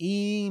Team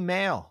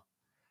Email.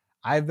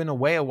 I've been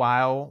away a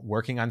while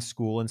working on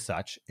school and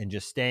such and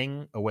just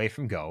staying away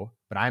from Go,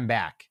 but I'm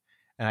back,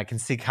 and I can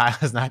see Kyle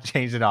has not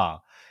changed at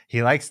all.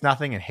 He likes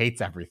nothing and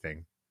hates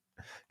everything.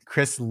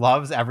 Chris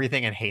loves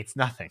everything and hates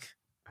nothing.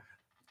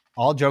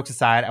 All jokes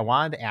aside, I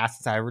wanted to ask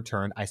since I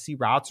returned, I see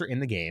routes are in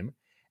the game,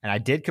 and I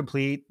did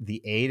complete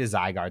the A to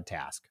Zygarde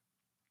task.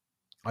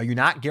 Are you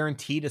not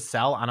guaranteed to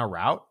sell on a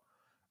route?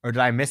 Or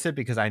did I miss it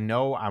because I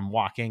know I'm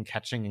walking,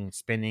 catching, and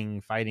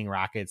spinning, fighting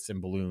rockets and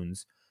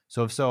balloons?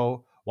 So if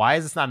so, why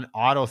is this not an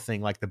auto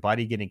thing like the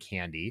buddy getting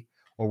candy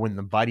or when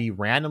the buddy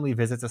randomly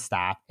visits a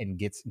stop and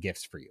gets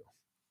gifts for you?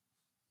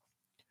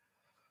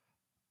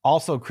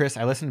 Also, Chris,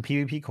 I listen to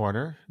PvP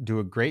Corner, do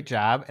a great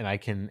job, and I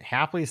can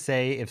happily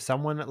say if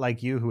someone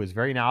like you who is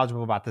very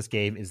knowledgeable about this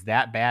game is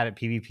that bad at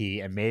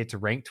PvP and made it to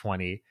rank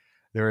 20,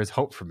 there is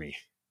hope for me.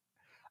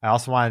 I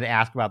also wanted to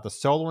ask about the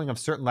soloing of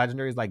certain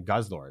legendaries like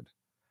Guzzlord.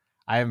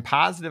 I am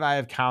positive I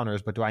have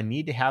counters, but do I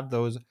need to have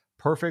those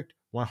perfect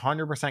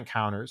 100%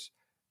 counters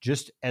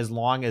just as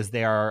long as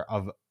they are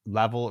of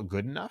level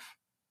good enough?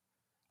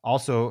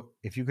 Also,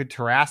 if you could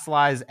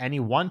terrestrialize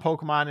any one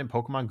Pokemon in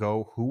Pokemon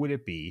Go, who would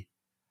it be?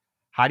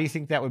 How do you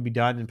think that would be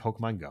done in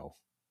Pokemon Go?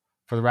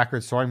 For the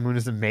record, Soaring Moon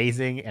is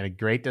amazing and a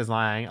great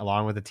design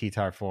along with the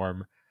T-Tar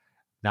form.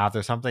 Now, if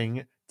there's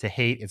something to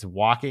hate, it's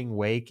Walking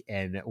Wake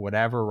and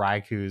whatever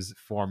Raikou's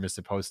form is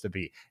supposed to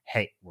be.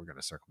 Hey, we're going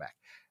to circle back.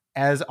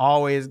 As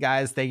always,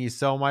 guys, thank you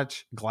so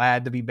much.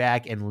 Glad to be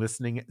back and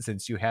listening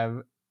since you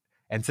have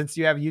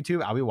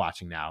YouTube, I'll be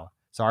watching now.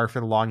 Sorry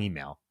for the long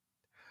email.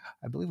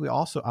 I believe we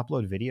also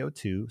upload video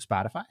to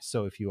Spotify.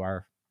 So if you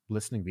are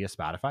listening via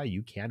Spotify,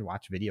 you can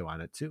watch video on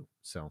it too.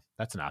 So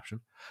that's an option.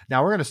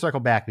 Now we're going to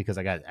circle back because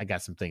I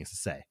got some things to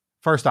say.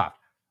 First off,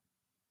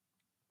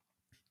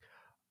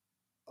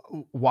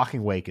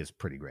 Walking Wake is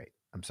pretty great.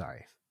 I'm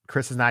sorry.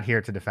 Chris is not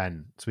here to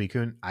defend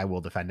Suicune. I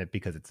will defend it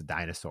because it's a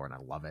dinosaur and I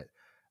love it.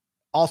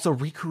 Also,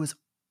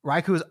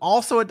 Raikou is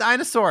also a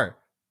dinosaur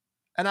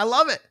and I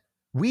love it.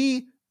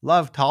 We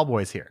love tall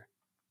boys here.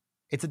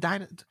 It's a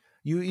dinosaur.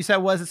 You said,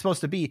 what is it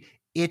supposed to be?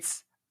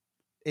 It's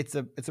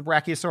a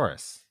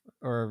Brachiosaurus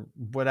or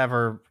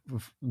whatever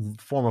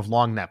form of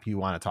long neck you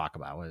want to talk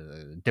about.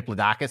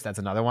 Diplodocus, that's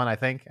another one, I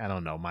think. I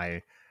don't know.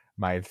 My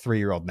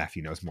 3-year-old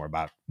nephew knows more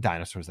about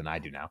dinosaurs than I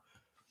do now.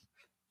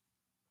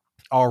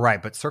 All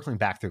right, but circling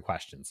back through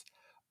questions.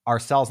 Are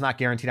cells not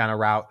guaranteed on a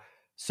route?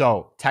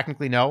 So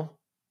technically no.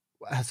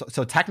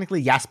 So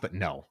technically yes, but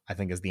no, I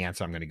think is the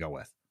answer I'm going to go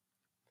with.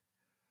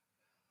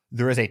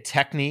 There is a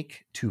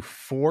technique to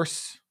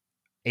force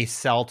a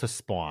cell to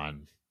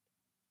spawn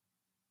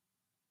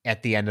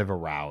at the end of a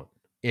route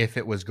if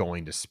it was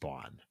going to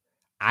spawn.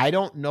 I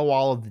don't know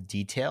all of the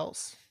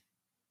details.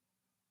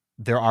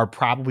 There are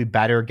probably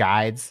better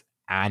guides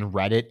on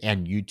Reddit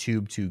and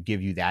YouTube to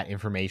give you that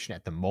information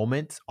at the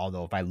moment.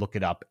 Although if I look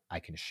it up, I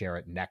can share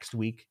it next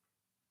week,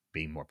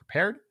 being more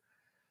prepared.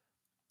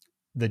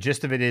 The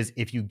gist of it is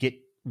if you get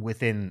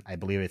within, I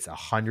believe it's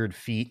 100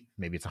 feet,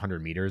 maybe it's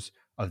 100 meters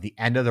of the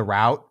end of the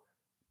route,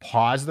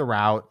 pause the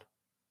route,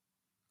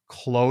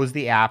 close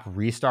the app,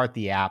 restart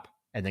the app,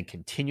 and then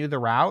continue the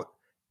route,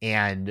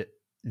 and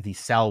the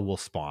cell will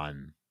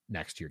spawn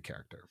next to your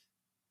character.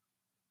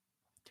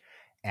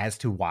 As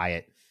to why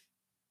it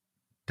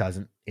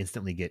doesn't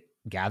instantly get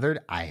gathered,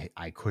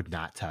 I could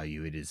not tell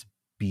you. It is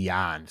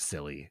beyond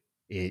silly.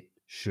 It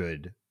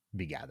should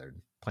be gathered,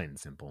 plain and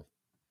simple.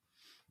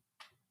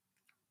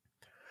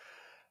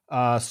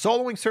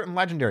 Soloing certain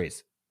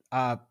legendaries.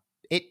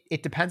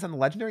 It depends on the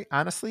legendary,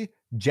 honestly.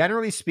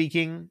 Generally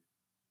speaking,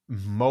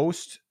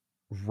 most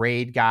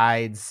raid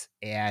guides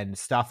and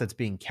stuff that's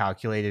being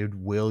calculated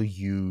will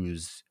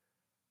use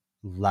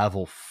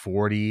level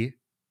 40,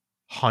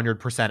 100%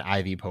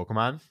 IV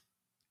Pokemon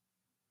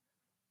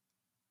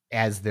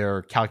as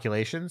their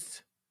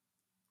calculations,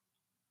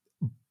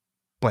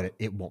 but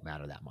it won't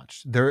matter that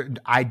much.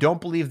 I don't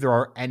believe there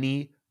are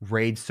any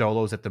raid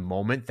solos at the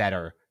moment that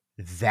are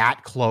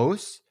that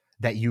close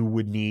that you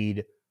would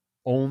need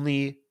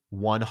only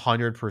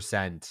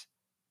 100%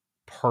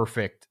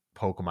 perfect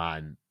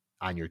Pokemon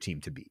on your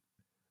team to beat.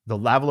 The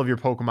level of your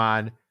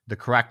Pokemon, the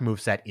correct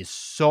moveset is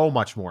so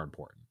much more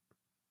important.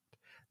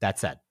 That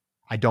said,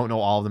 I don't know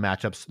all of the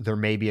matchups. There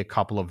may be a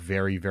couple of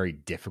very, very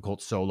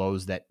difficult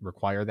solos that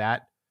require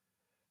that.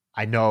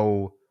 I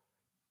know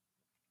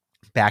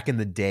back in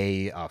the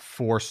day,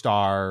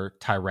 4-star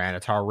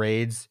Tyranitar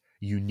raids,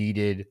 you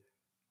needed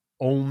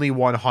only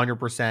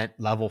 100%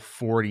 level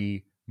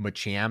 40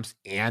 Machamps,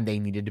 and they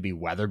needed to be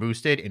weather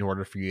boosted in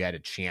order for you to have a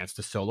chance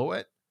to solo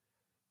it.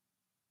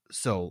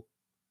 So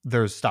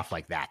there's stuff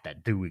like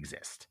that do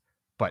exist.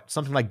 But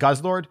something like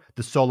Guzzlord,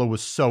 the solo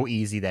was so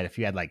easy that if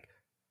you had like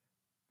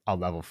a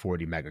level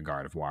 40 Mega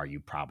Gardevoir, you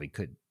probably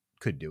could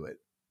do it.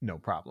 No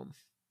problem.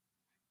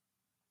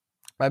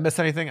 If I missed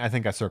anything, I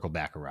think I circled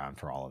back around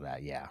for all of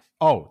that. Yeah.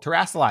 Oh,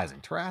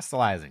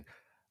 terastallizing.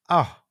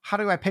 Oh, how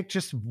do I pick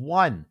just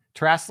one?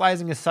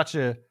 Terastallizing is such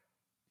a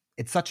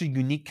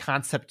unique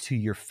concept to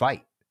your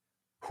fight.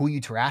 Who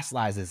you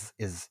terastallize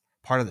is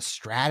part of the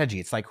strategy.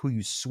 It's like who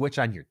you switch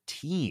on your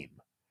team.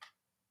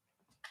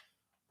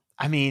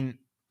 I mean,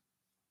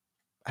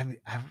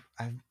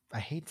 I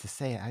hate to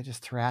say it, I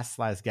just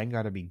terastallize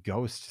Gengar to be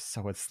Ghost just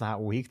so it's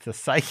not weak to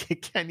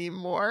Psychic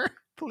anymore.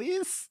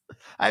 Please,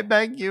 I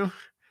beg you,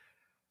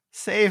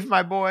 save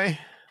my boy.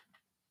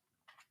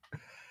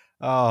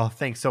 Oh,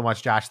 thanks so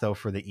much, Josh, though,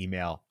 for the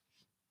email.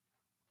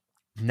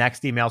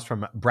 Next email's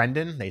from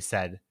Brendan. They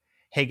said,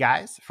 hey,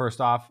 guys, first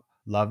off,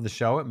 love the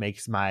show. It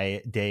makes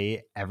my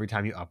day every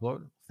time you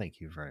upload. Thank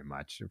you very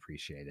much.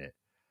 Appreciate it.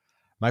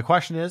 My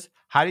question is,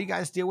 how do you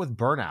guys deal with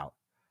burnout?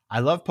 I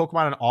love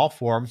Pokemon in all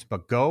forms,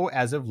 but Go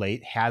as of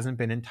late hasn't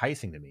been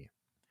enticing to me.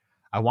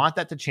 I want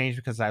that to change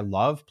because I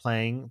love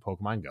playing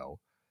Pokemon Go.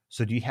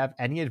 So do you have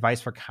any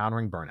advice for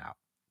countering burnout?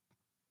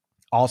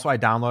 Also, I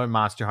downloaded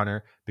Monster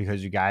Hunter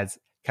because you guys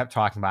kept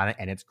talking about it,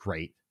 and it's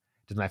great.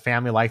 Does my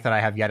family like that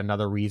I have yet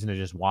another reason to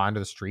just wander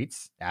the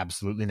streets?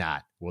 Absolutely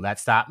not. Will that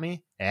stop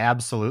me?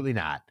 Absolutely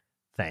not.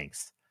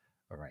 Thanks.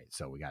 All right,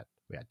 so we got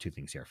two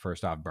things here.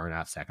 First off,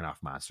 burnout. Second off,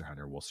 Monster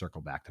Hunter. We'll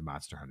circle back to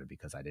Monster Hunter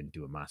because I didn't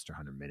do a Monster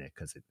Hunter minute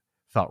because it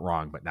felt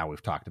wrong, but now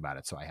we've talked about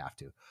it, so I have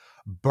to.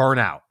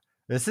 Burnout.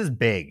 This is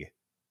big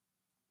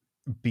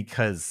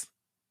because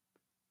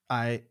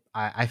I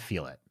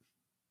feel it.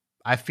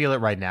 I feel it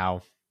right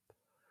now.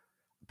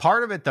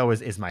 Part of it, though,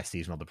 is my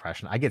seasonal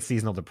depression. I get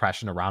seasonal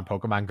depression around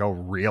Pokemon Go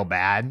real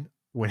bad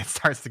when it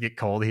starts to get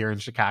cold here in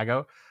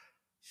Chicago.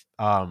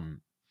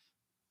 One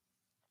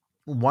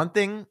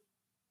thing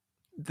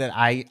that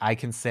I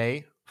can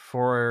say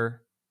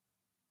for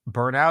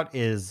burnout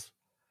is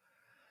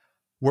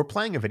we're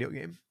playing a video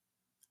game.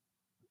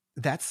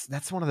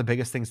 That's one of the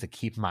biggest things to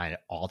keep in mind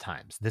at all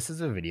times. This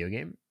is a video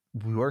game.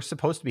 We're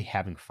supposed to be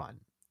having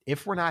fun.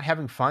 If we're not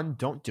having fun,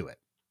 don't do it.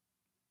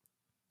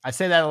 I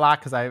say that a lot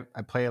because I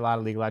play a lot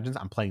of League of Legends.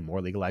 I'm playing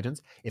more League of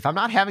Legends. If I'm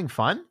not having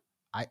fun,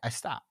 I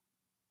stop.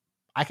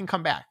 I can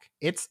come back.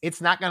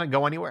 It's not going to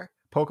go anywhere.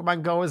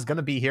 Pokemon Go is going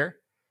to be here.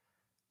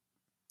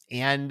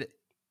 And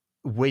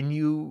when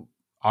you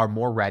are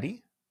more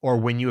ready, or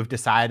when you have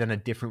decided on a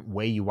different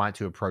way you want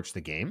to approach the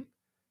game,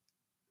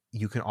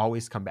 you can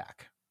always come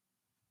back.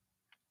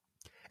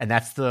 And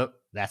that's the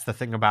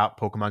thing about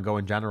Pokemon Go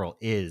in general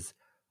is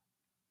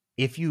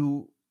if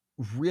you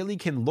really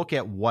can look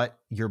at what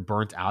you're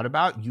burnt out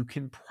about, you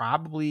can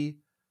probably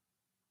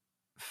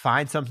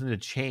find something to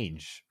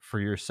change for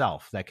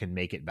yourself that can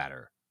make it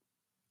better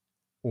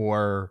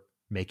or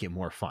make it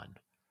more fun.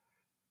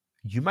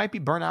 You might be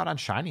burnt out on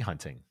shiny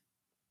hunting.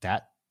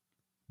 That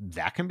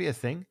can be a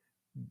thing.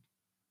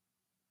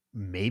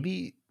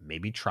 Maybe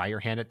try your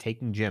hand at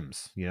taking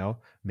gyms,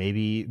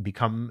 maybe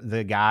become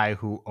the guy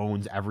who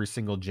owns every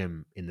single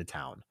gym in the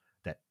town.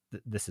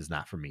 This is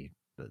not for me.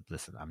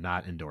 Listen, I'm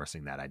not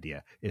endorsing that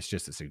idea. It's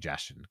just a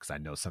suggestion because I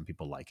know some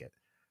people like it.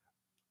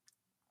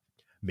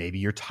 Maybe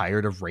you're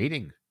tired of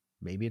raiding.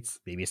 Maybe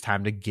it's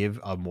time to give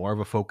more of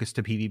a focus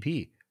to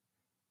PvP.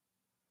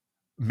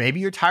 Maybe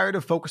you're tired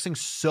of focusing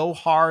so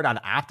hard on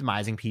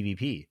optimizing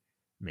PvP.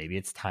 Maybe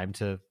it's time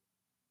to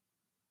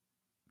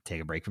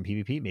take a break from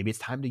PvP. Maybe it's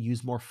time to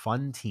use more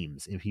fun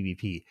teams in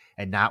PvP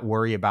and not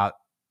worry about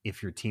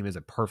if your team is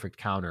a perfect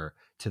counter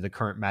to the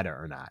current meta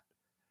or not.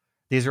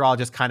 These are all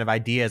just kind of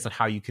ideas on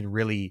how you can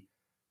really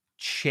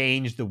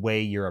change the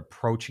way you're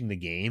approaching the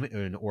game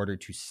in order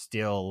to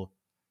still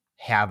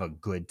have a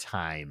good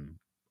time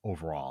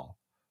overall.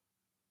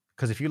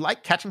 Because if you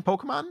like catching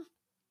Pokemon,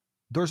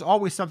 there's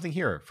always something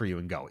here for you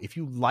in Go. If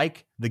you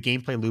like the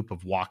gameplay loop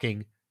of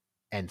walking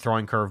and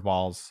throwing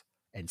curveballs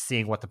and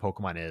seeing what the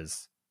Pokemon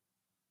is,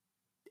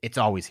 it's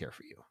always here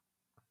for you.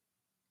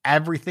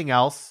 Everything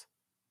else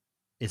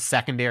is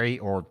secondary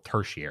or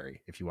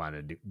tertiary if you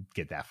want to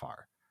get that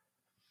far.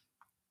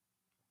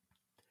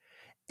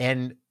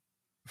 And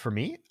for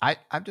me,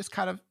 I've just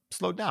kind of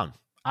slowed down.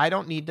 I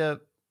don't need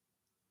to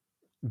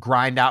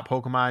grind out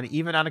Pokemon,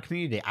 even on a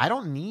community day. I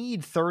don't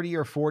need 30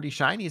 or 40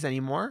 shinies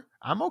anymore.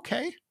 I'm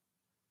okay.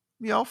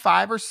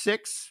 5 or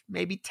 6,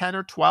 maybe 10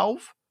 or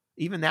 12.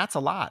 Even that's a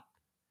lot.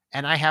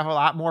 And I have a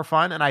lot more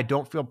fun, and I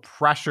don't feel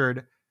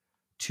pressured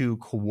to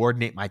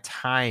coordinate my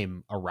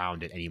time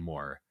around it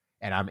anymore.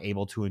 And I'm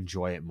able to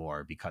enjoy it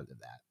more because of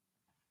that.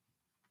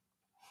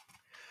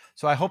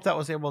 So I hope that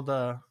was able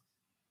to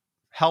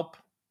help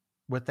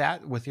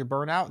with your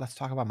burnout, let's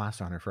talk about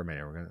Monster Hunter for a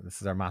minute.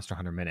 This is our Monster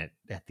Hunter minute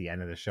at the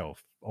end of the show,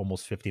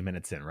 almost 50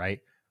 minutes in, right?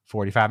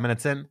 45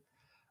 minutes in.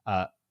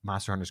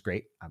 Monster Hunter's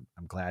great.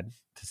 I'm glad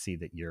to see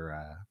that you're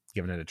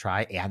giving it a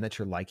try and that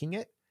you're liking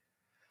it.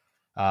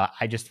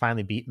 I just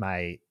finally beat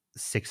my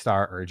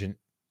 6-star Urgent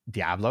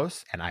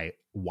Diablos, and I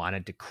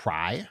wanted to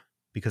cry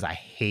because I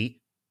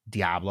hate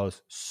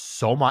Diablos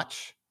so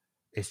much.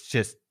 It's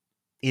just,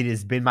 it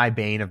has been my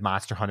bane of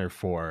Monster Hunter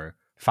for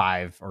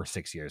 5 or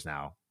 6 years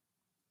now.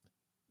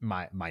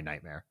 My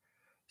nightmare.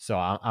 So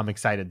I'm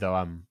excited, though.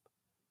 I'm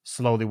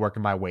slowly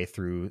working my way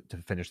through to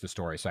finish the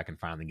story so I can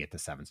finally get to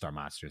 7-star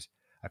monsters.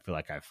 I feel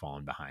like I've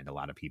fallen behind a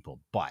lot of people,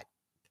 but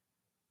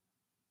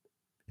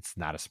it's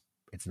not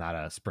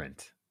a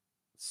sprint.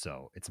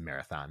 So it's a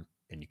marathon,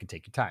 and you can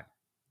take your time.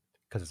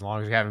 Because as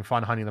long as you're having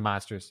fun hunting the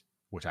monsters,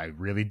 which I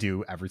really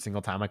do every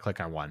single time I click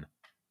on one,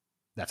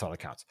 that's all that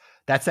counts.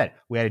 That said,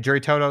 we had a Jury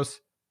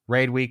Totos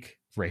raid week,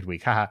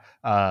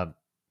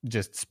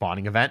 just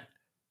spawning event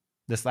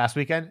this last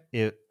weekend.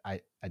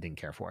 I didn't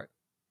care for it.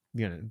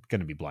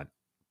 Gonna be blunt.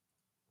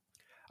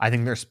 I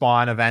think their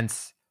spawn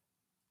events,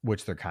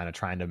 which they're kind of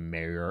trying to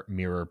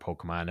mirror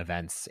Pokemon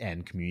events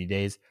and community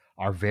days,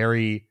 are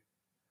very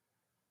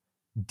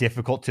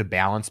difficult to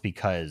balance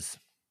because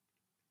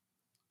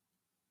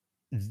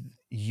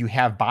you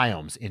have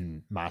biomes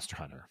in Monster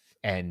Hunter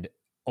and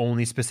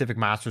only specific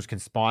monsters can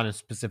spawn in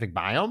specific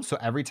biomes. So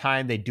every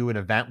time they do an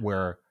event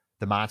where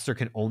the monster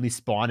can only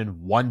spawn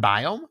in one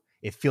biome,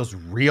 it feels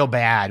real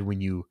bad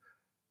when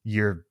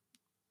your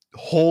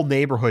whole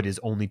neighborhood is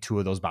only 2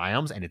 of those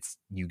biomes and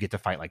you get to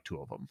fight like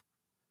 2 of them.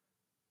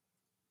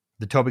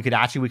 The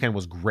Tobi-Kadachi weekend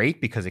was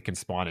great because it can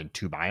spawn in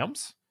 2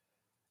 biomes.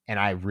 And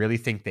I really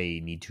think they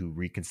need to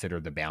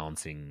reconsider the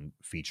balancing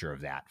feature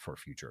of that for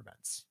future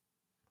events.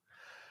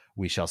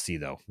 We shall see,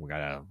 though. We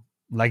got a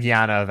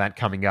Legiana event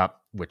coming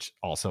up, which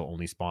also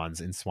only spawns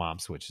in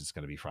swamps, which is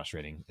going to be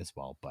frustrating as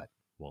well, but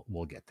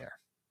we'll get there.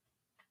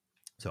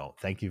 So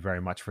thank you very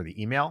much for the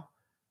email,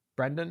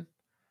 Brendan.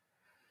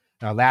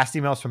 Our last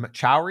email is from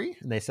Chowry,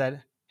 and they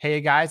said,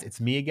 "Hey guys, it's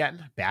me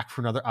again, back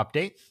for another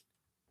update.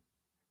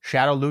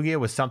 Shadow Lugia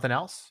was something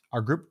else.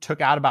 Our group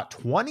took out about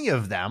 20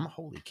 of them.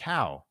 Holy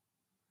cow.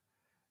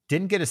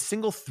 Didn't get a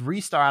single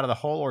 3-star out of the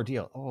whole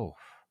ordeal. Oh,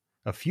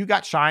 a few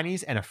got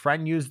shinies, and a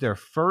friend used their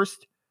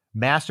first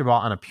Master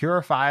Ball on a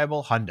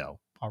purifiable hundo.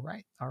 All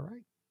right.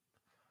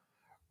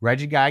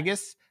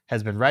 Regigigas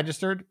has been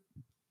registered.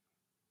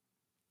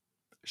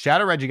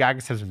 Shadow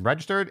Regigigas has been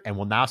registered and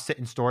will now sit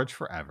in storage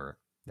forever.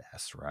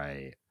 That's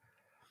right.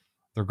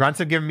 The grunts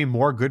have given me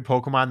more good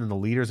Pokemon than the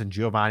leaders and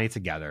Giovanni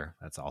together.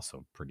 That's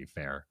also pretty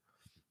fair.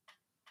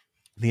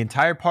 The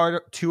entire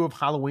part 2 of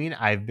Halloween,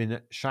 I've been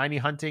shiny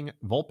hunting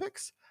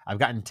Vulpix. I've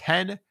gotten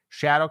 10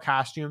 Shadow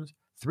costumes,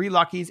 3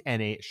 Luckies,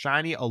 and a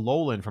shiny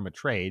Alolan from a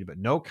trade, but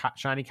no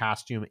shiny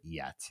costume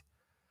yet.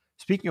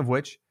 Speaking of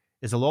which,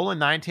 is Alolan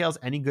Ninetales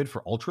any good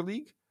for Ultra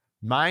League?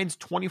 Mine's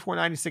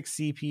 2496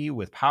 CP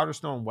with Powder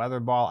Snow and Weather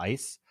Ball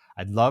Ice.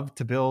 I'd love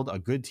to build a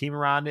good team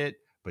around it,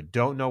 but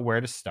don't know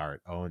where to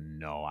start. Oh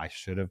no, I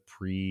should have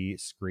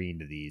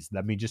pre-screened these.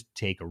 Let me just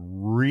take a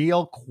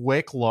real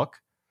quick look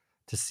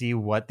to see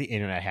what the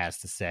internet has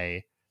to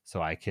say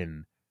so I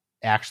can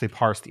actually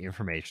parse the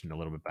information a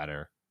little bit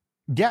better.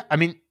 Yeah, I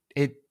mean,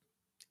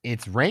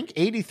 it's rank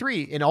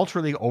 83 in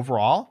Ultra League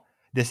overall.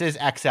 This is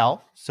XL,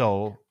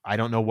 so I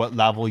don't know what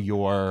level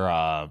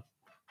your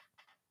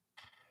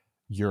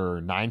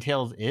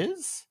Ninetales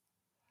is,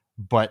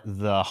 but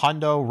the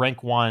Hundo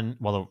rank 1,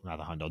 well, not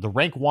the Hundo, the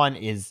rank 1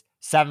 is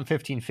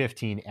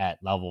 71515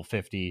 at level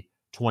 50,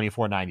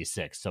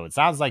 2496. So it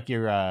sounds like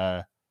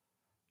you're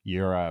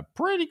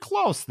pretty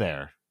close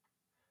there.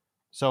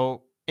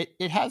 So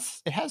it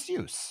has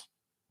use.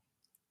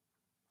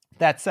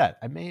 That said,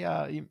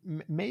 you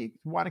may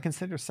want to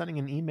consider sending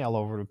an email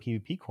over to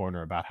PvP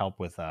Corner about help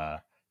with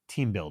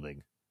team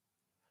building,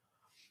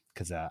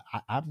 because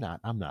I'm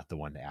not the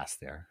one to ask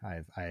there.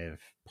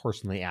 I've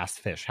personally asked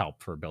Fish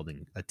help for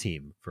building a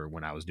team for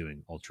when I was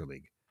doing Ultra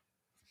League.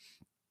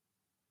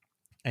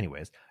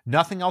 Anyways,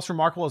 nothing else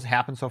remarkable has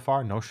happened so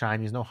far. No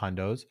shinies, no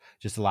hundos,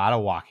 just a lot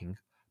of walking.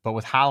 But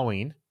with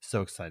Halloween,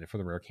 so excited for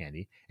the rare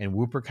candy, and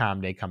Wooper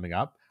Com Day coming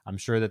up, I'm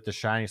sure that the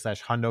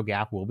shiny/hundo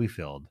gap will be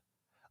filled.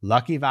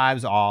 Lucky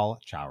vibes all,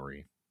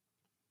 Chowry.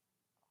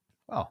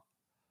 Well,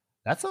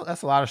 that's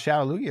a lot of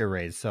Shadow Lugia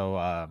raids.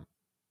 So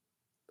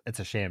it's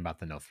a shame about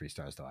the no 3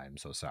 stars, though. I am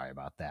so sorry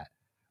about that.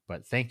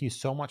 But thank you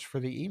so much for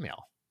the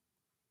email.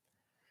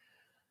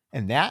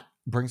 And that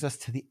brings us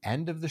to the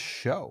end of the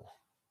show.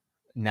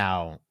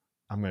 Now,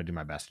 I'm going to do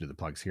my best to do the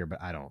plugs here,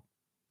 but I'm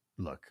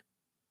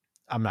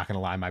not going to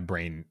lie. My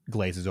brain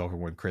glazes over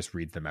when Chris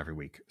reads them every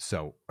week.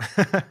 So,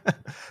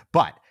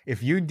 but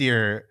if you,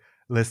 dear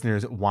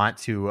listeners, want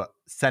to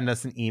send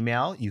us an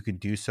email, you can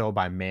do so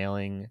by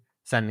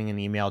sending an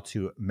email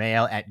to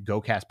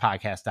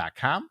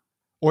mail@gocastpodcast.com,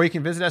 or you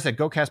can visit us at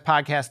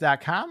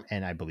gocastpodcast.com.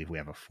 And I believe we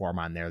have a form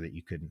on there that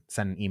you could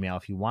send an email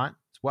if you want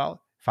as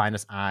well. Find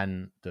us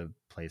on the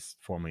place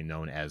formerly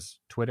known as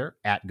Twitter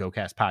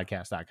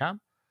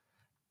 @gocastpodcast.com.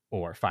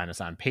 or find us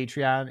on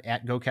Patreon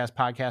at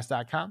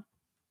gocastpodcast.com.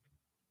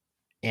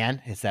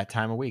 And it's that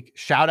time of week.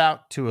 Shout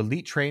out to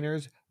Elite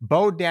Trainers,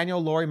 Bo, Daniel,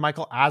 Lori,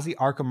 Michael, Ozzy,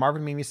 Arkham,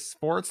 Marvin, Mimi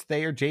Sports,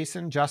 Thayer,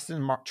 Jason,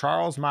 Justin,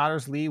 Charles,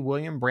 Motters, Lee,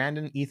 William,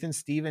 Brandon, Ethan,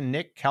 Steven,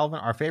 Nick, Kelvin,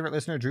 our favorite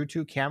listener, Drew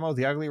 2, Camo,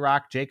 The Ugly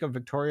Rock, Jacob,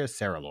 Victoria,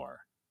 Sarah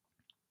Lore.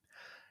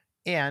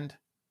 And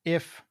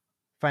if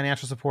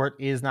financial support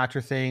is not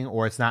your thing,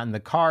 or it's not in the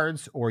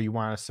cards, or you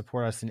want to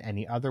support us in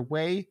any other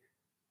way,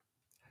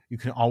 you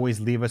can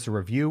always leave us a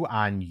review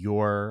on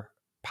your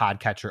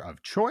podcatcher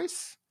of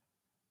choice.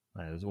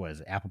 What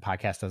is it? Apple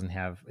Podcast doesn't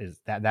have,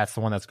 that's the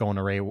one that's going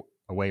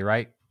away,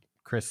 right?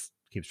 Chris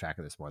keeps track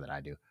of this more than I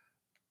do.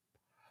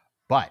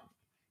 But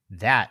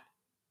that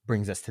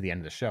brings us to the end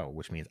of the show,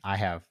 which means I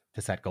have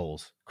to set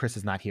goals. Chris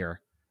is not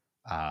here.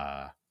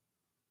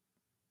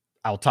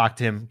 I'll talk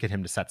to him, get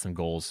him to set some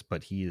goals,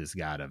 but he has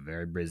got a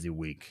very busy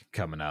week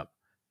coming up.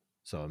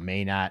 So it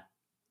may not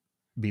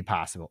be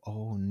possible.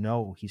 Oh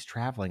no, he's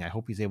traveling. I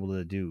hope he's able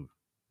to do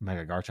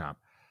Mega Garchomp.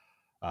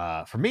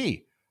 For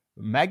me,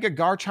 Mega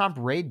Garchomp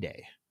Raid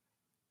Day.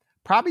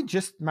 Probably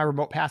just my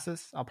remote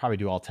passes. I'll probably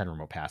do all 10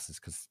 remote passes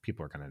because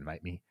people are going to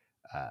invite me.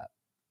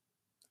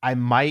 I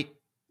might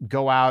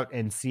go out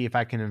and see if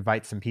I can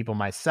invite some people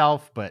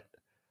myself, but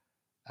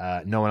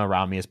no one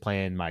around me is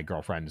playing. My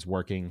girlfriend is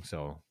working,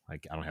 so I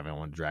don't have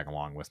anyone to drag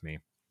along with me.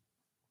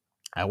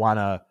 I want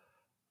to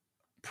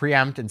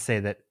preempt and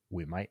say that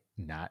we might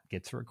not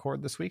get to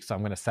record this week, so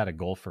I'm going to set a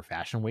goal for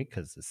Fashion Week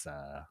because it's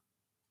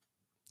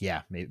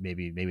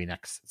maybe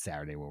next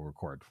Saturday we'll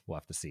record. We'll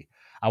have to see.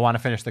 I want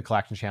to finish the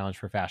collection challenge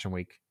for Fashion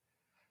Week.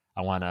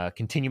 I want to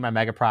continue my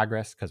mega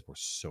progress because we're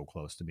so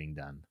close to being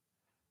done.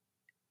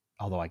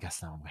 Although I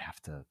guess now I'm going to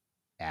have to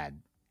add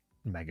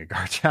Mega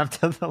Garchomp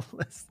to the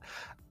list.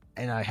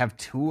 And I have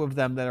 2 of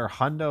them that are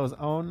hundos.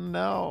 Oh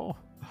no.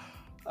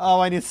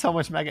 Oh, I need so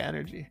much mega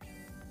energy.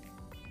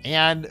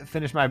 And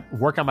finish my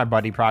work on my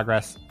buddy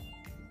progress.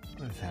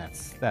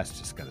 That's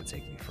just going to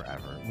take me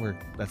forever.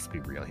 Let's be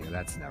real here.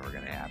 That's never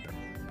going to happen.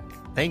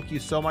 Thank you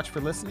so much for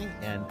listening,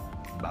 and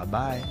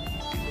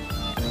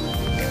bye-bye.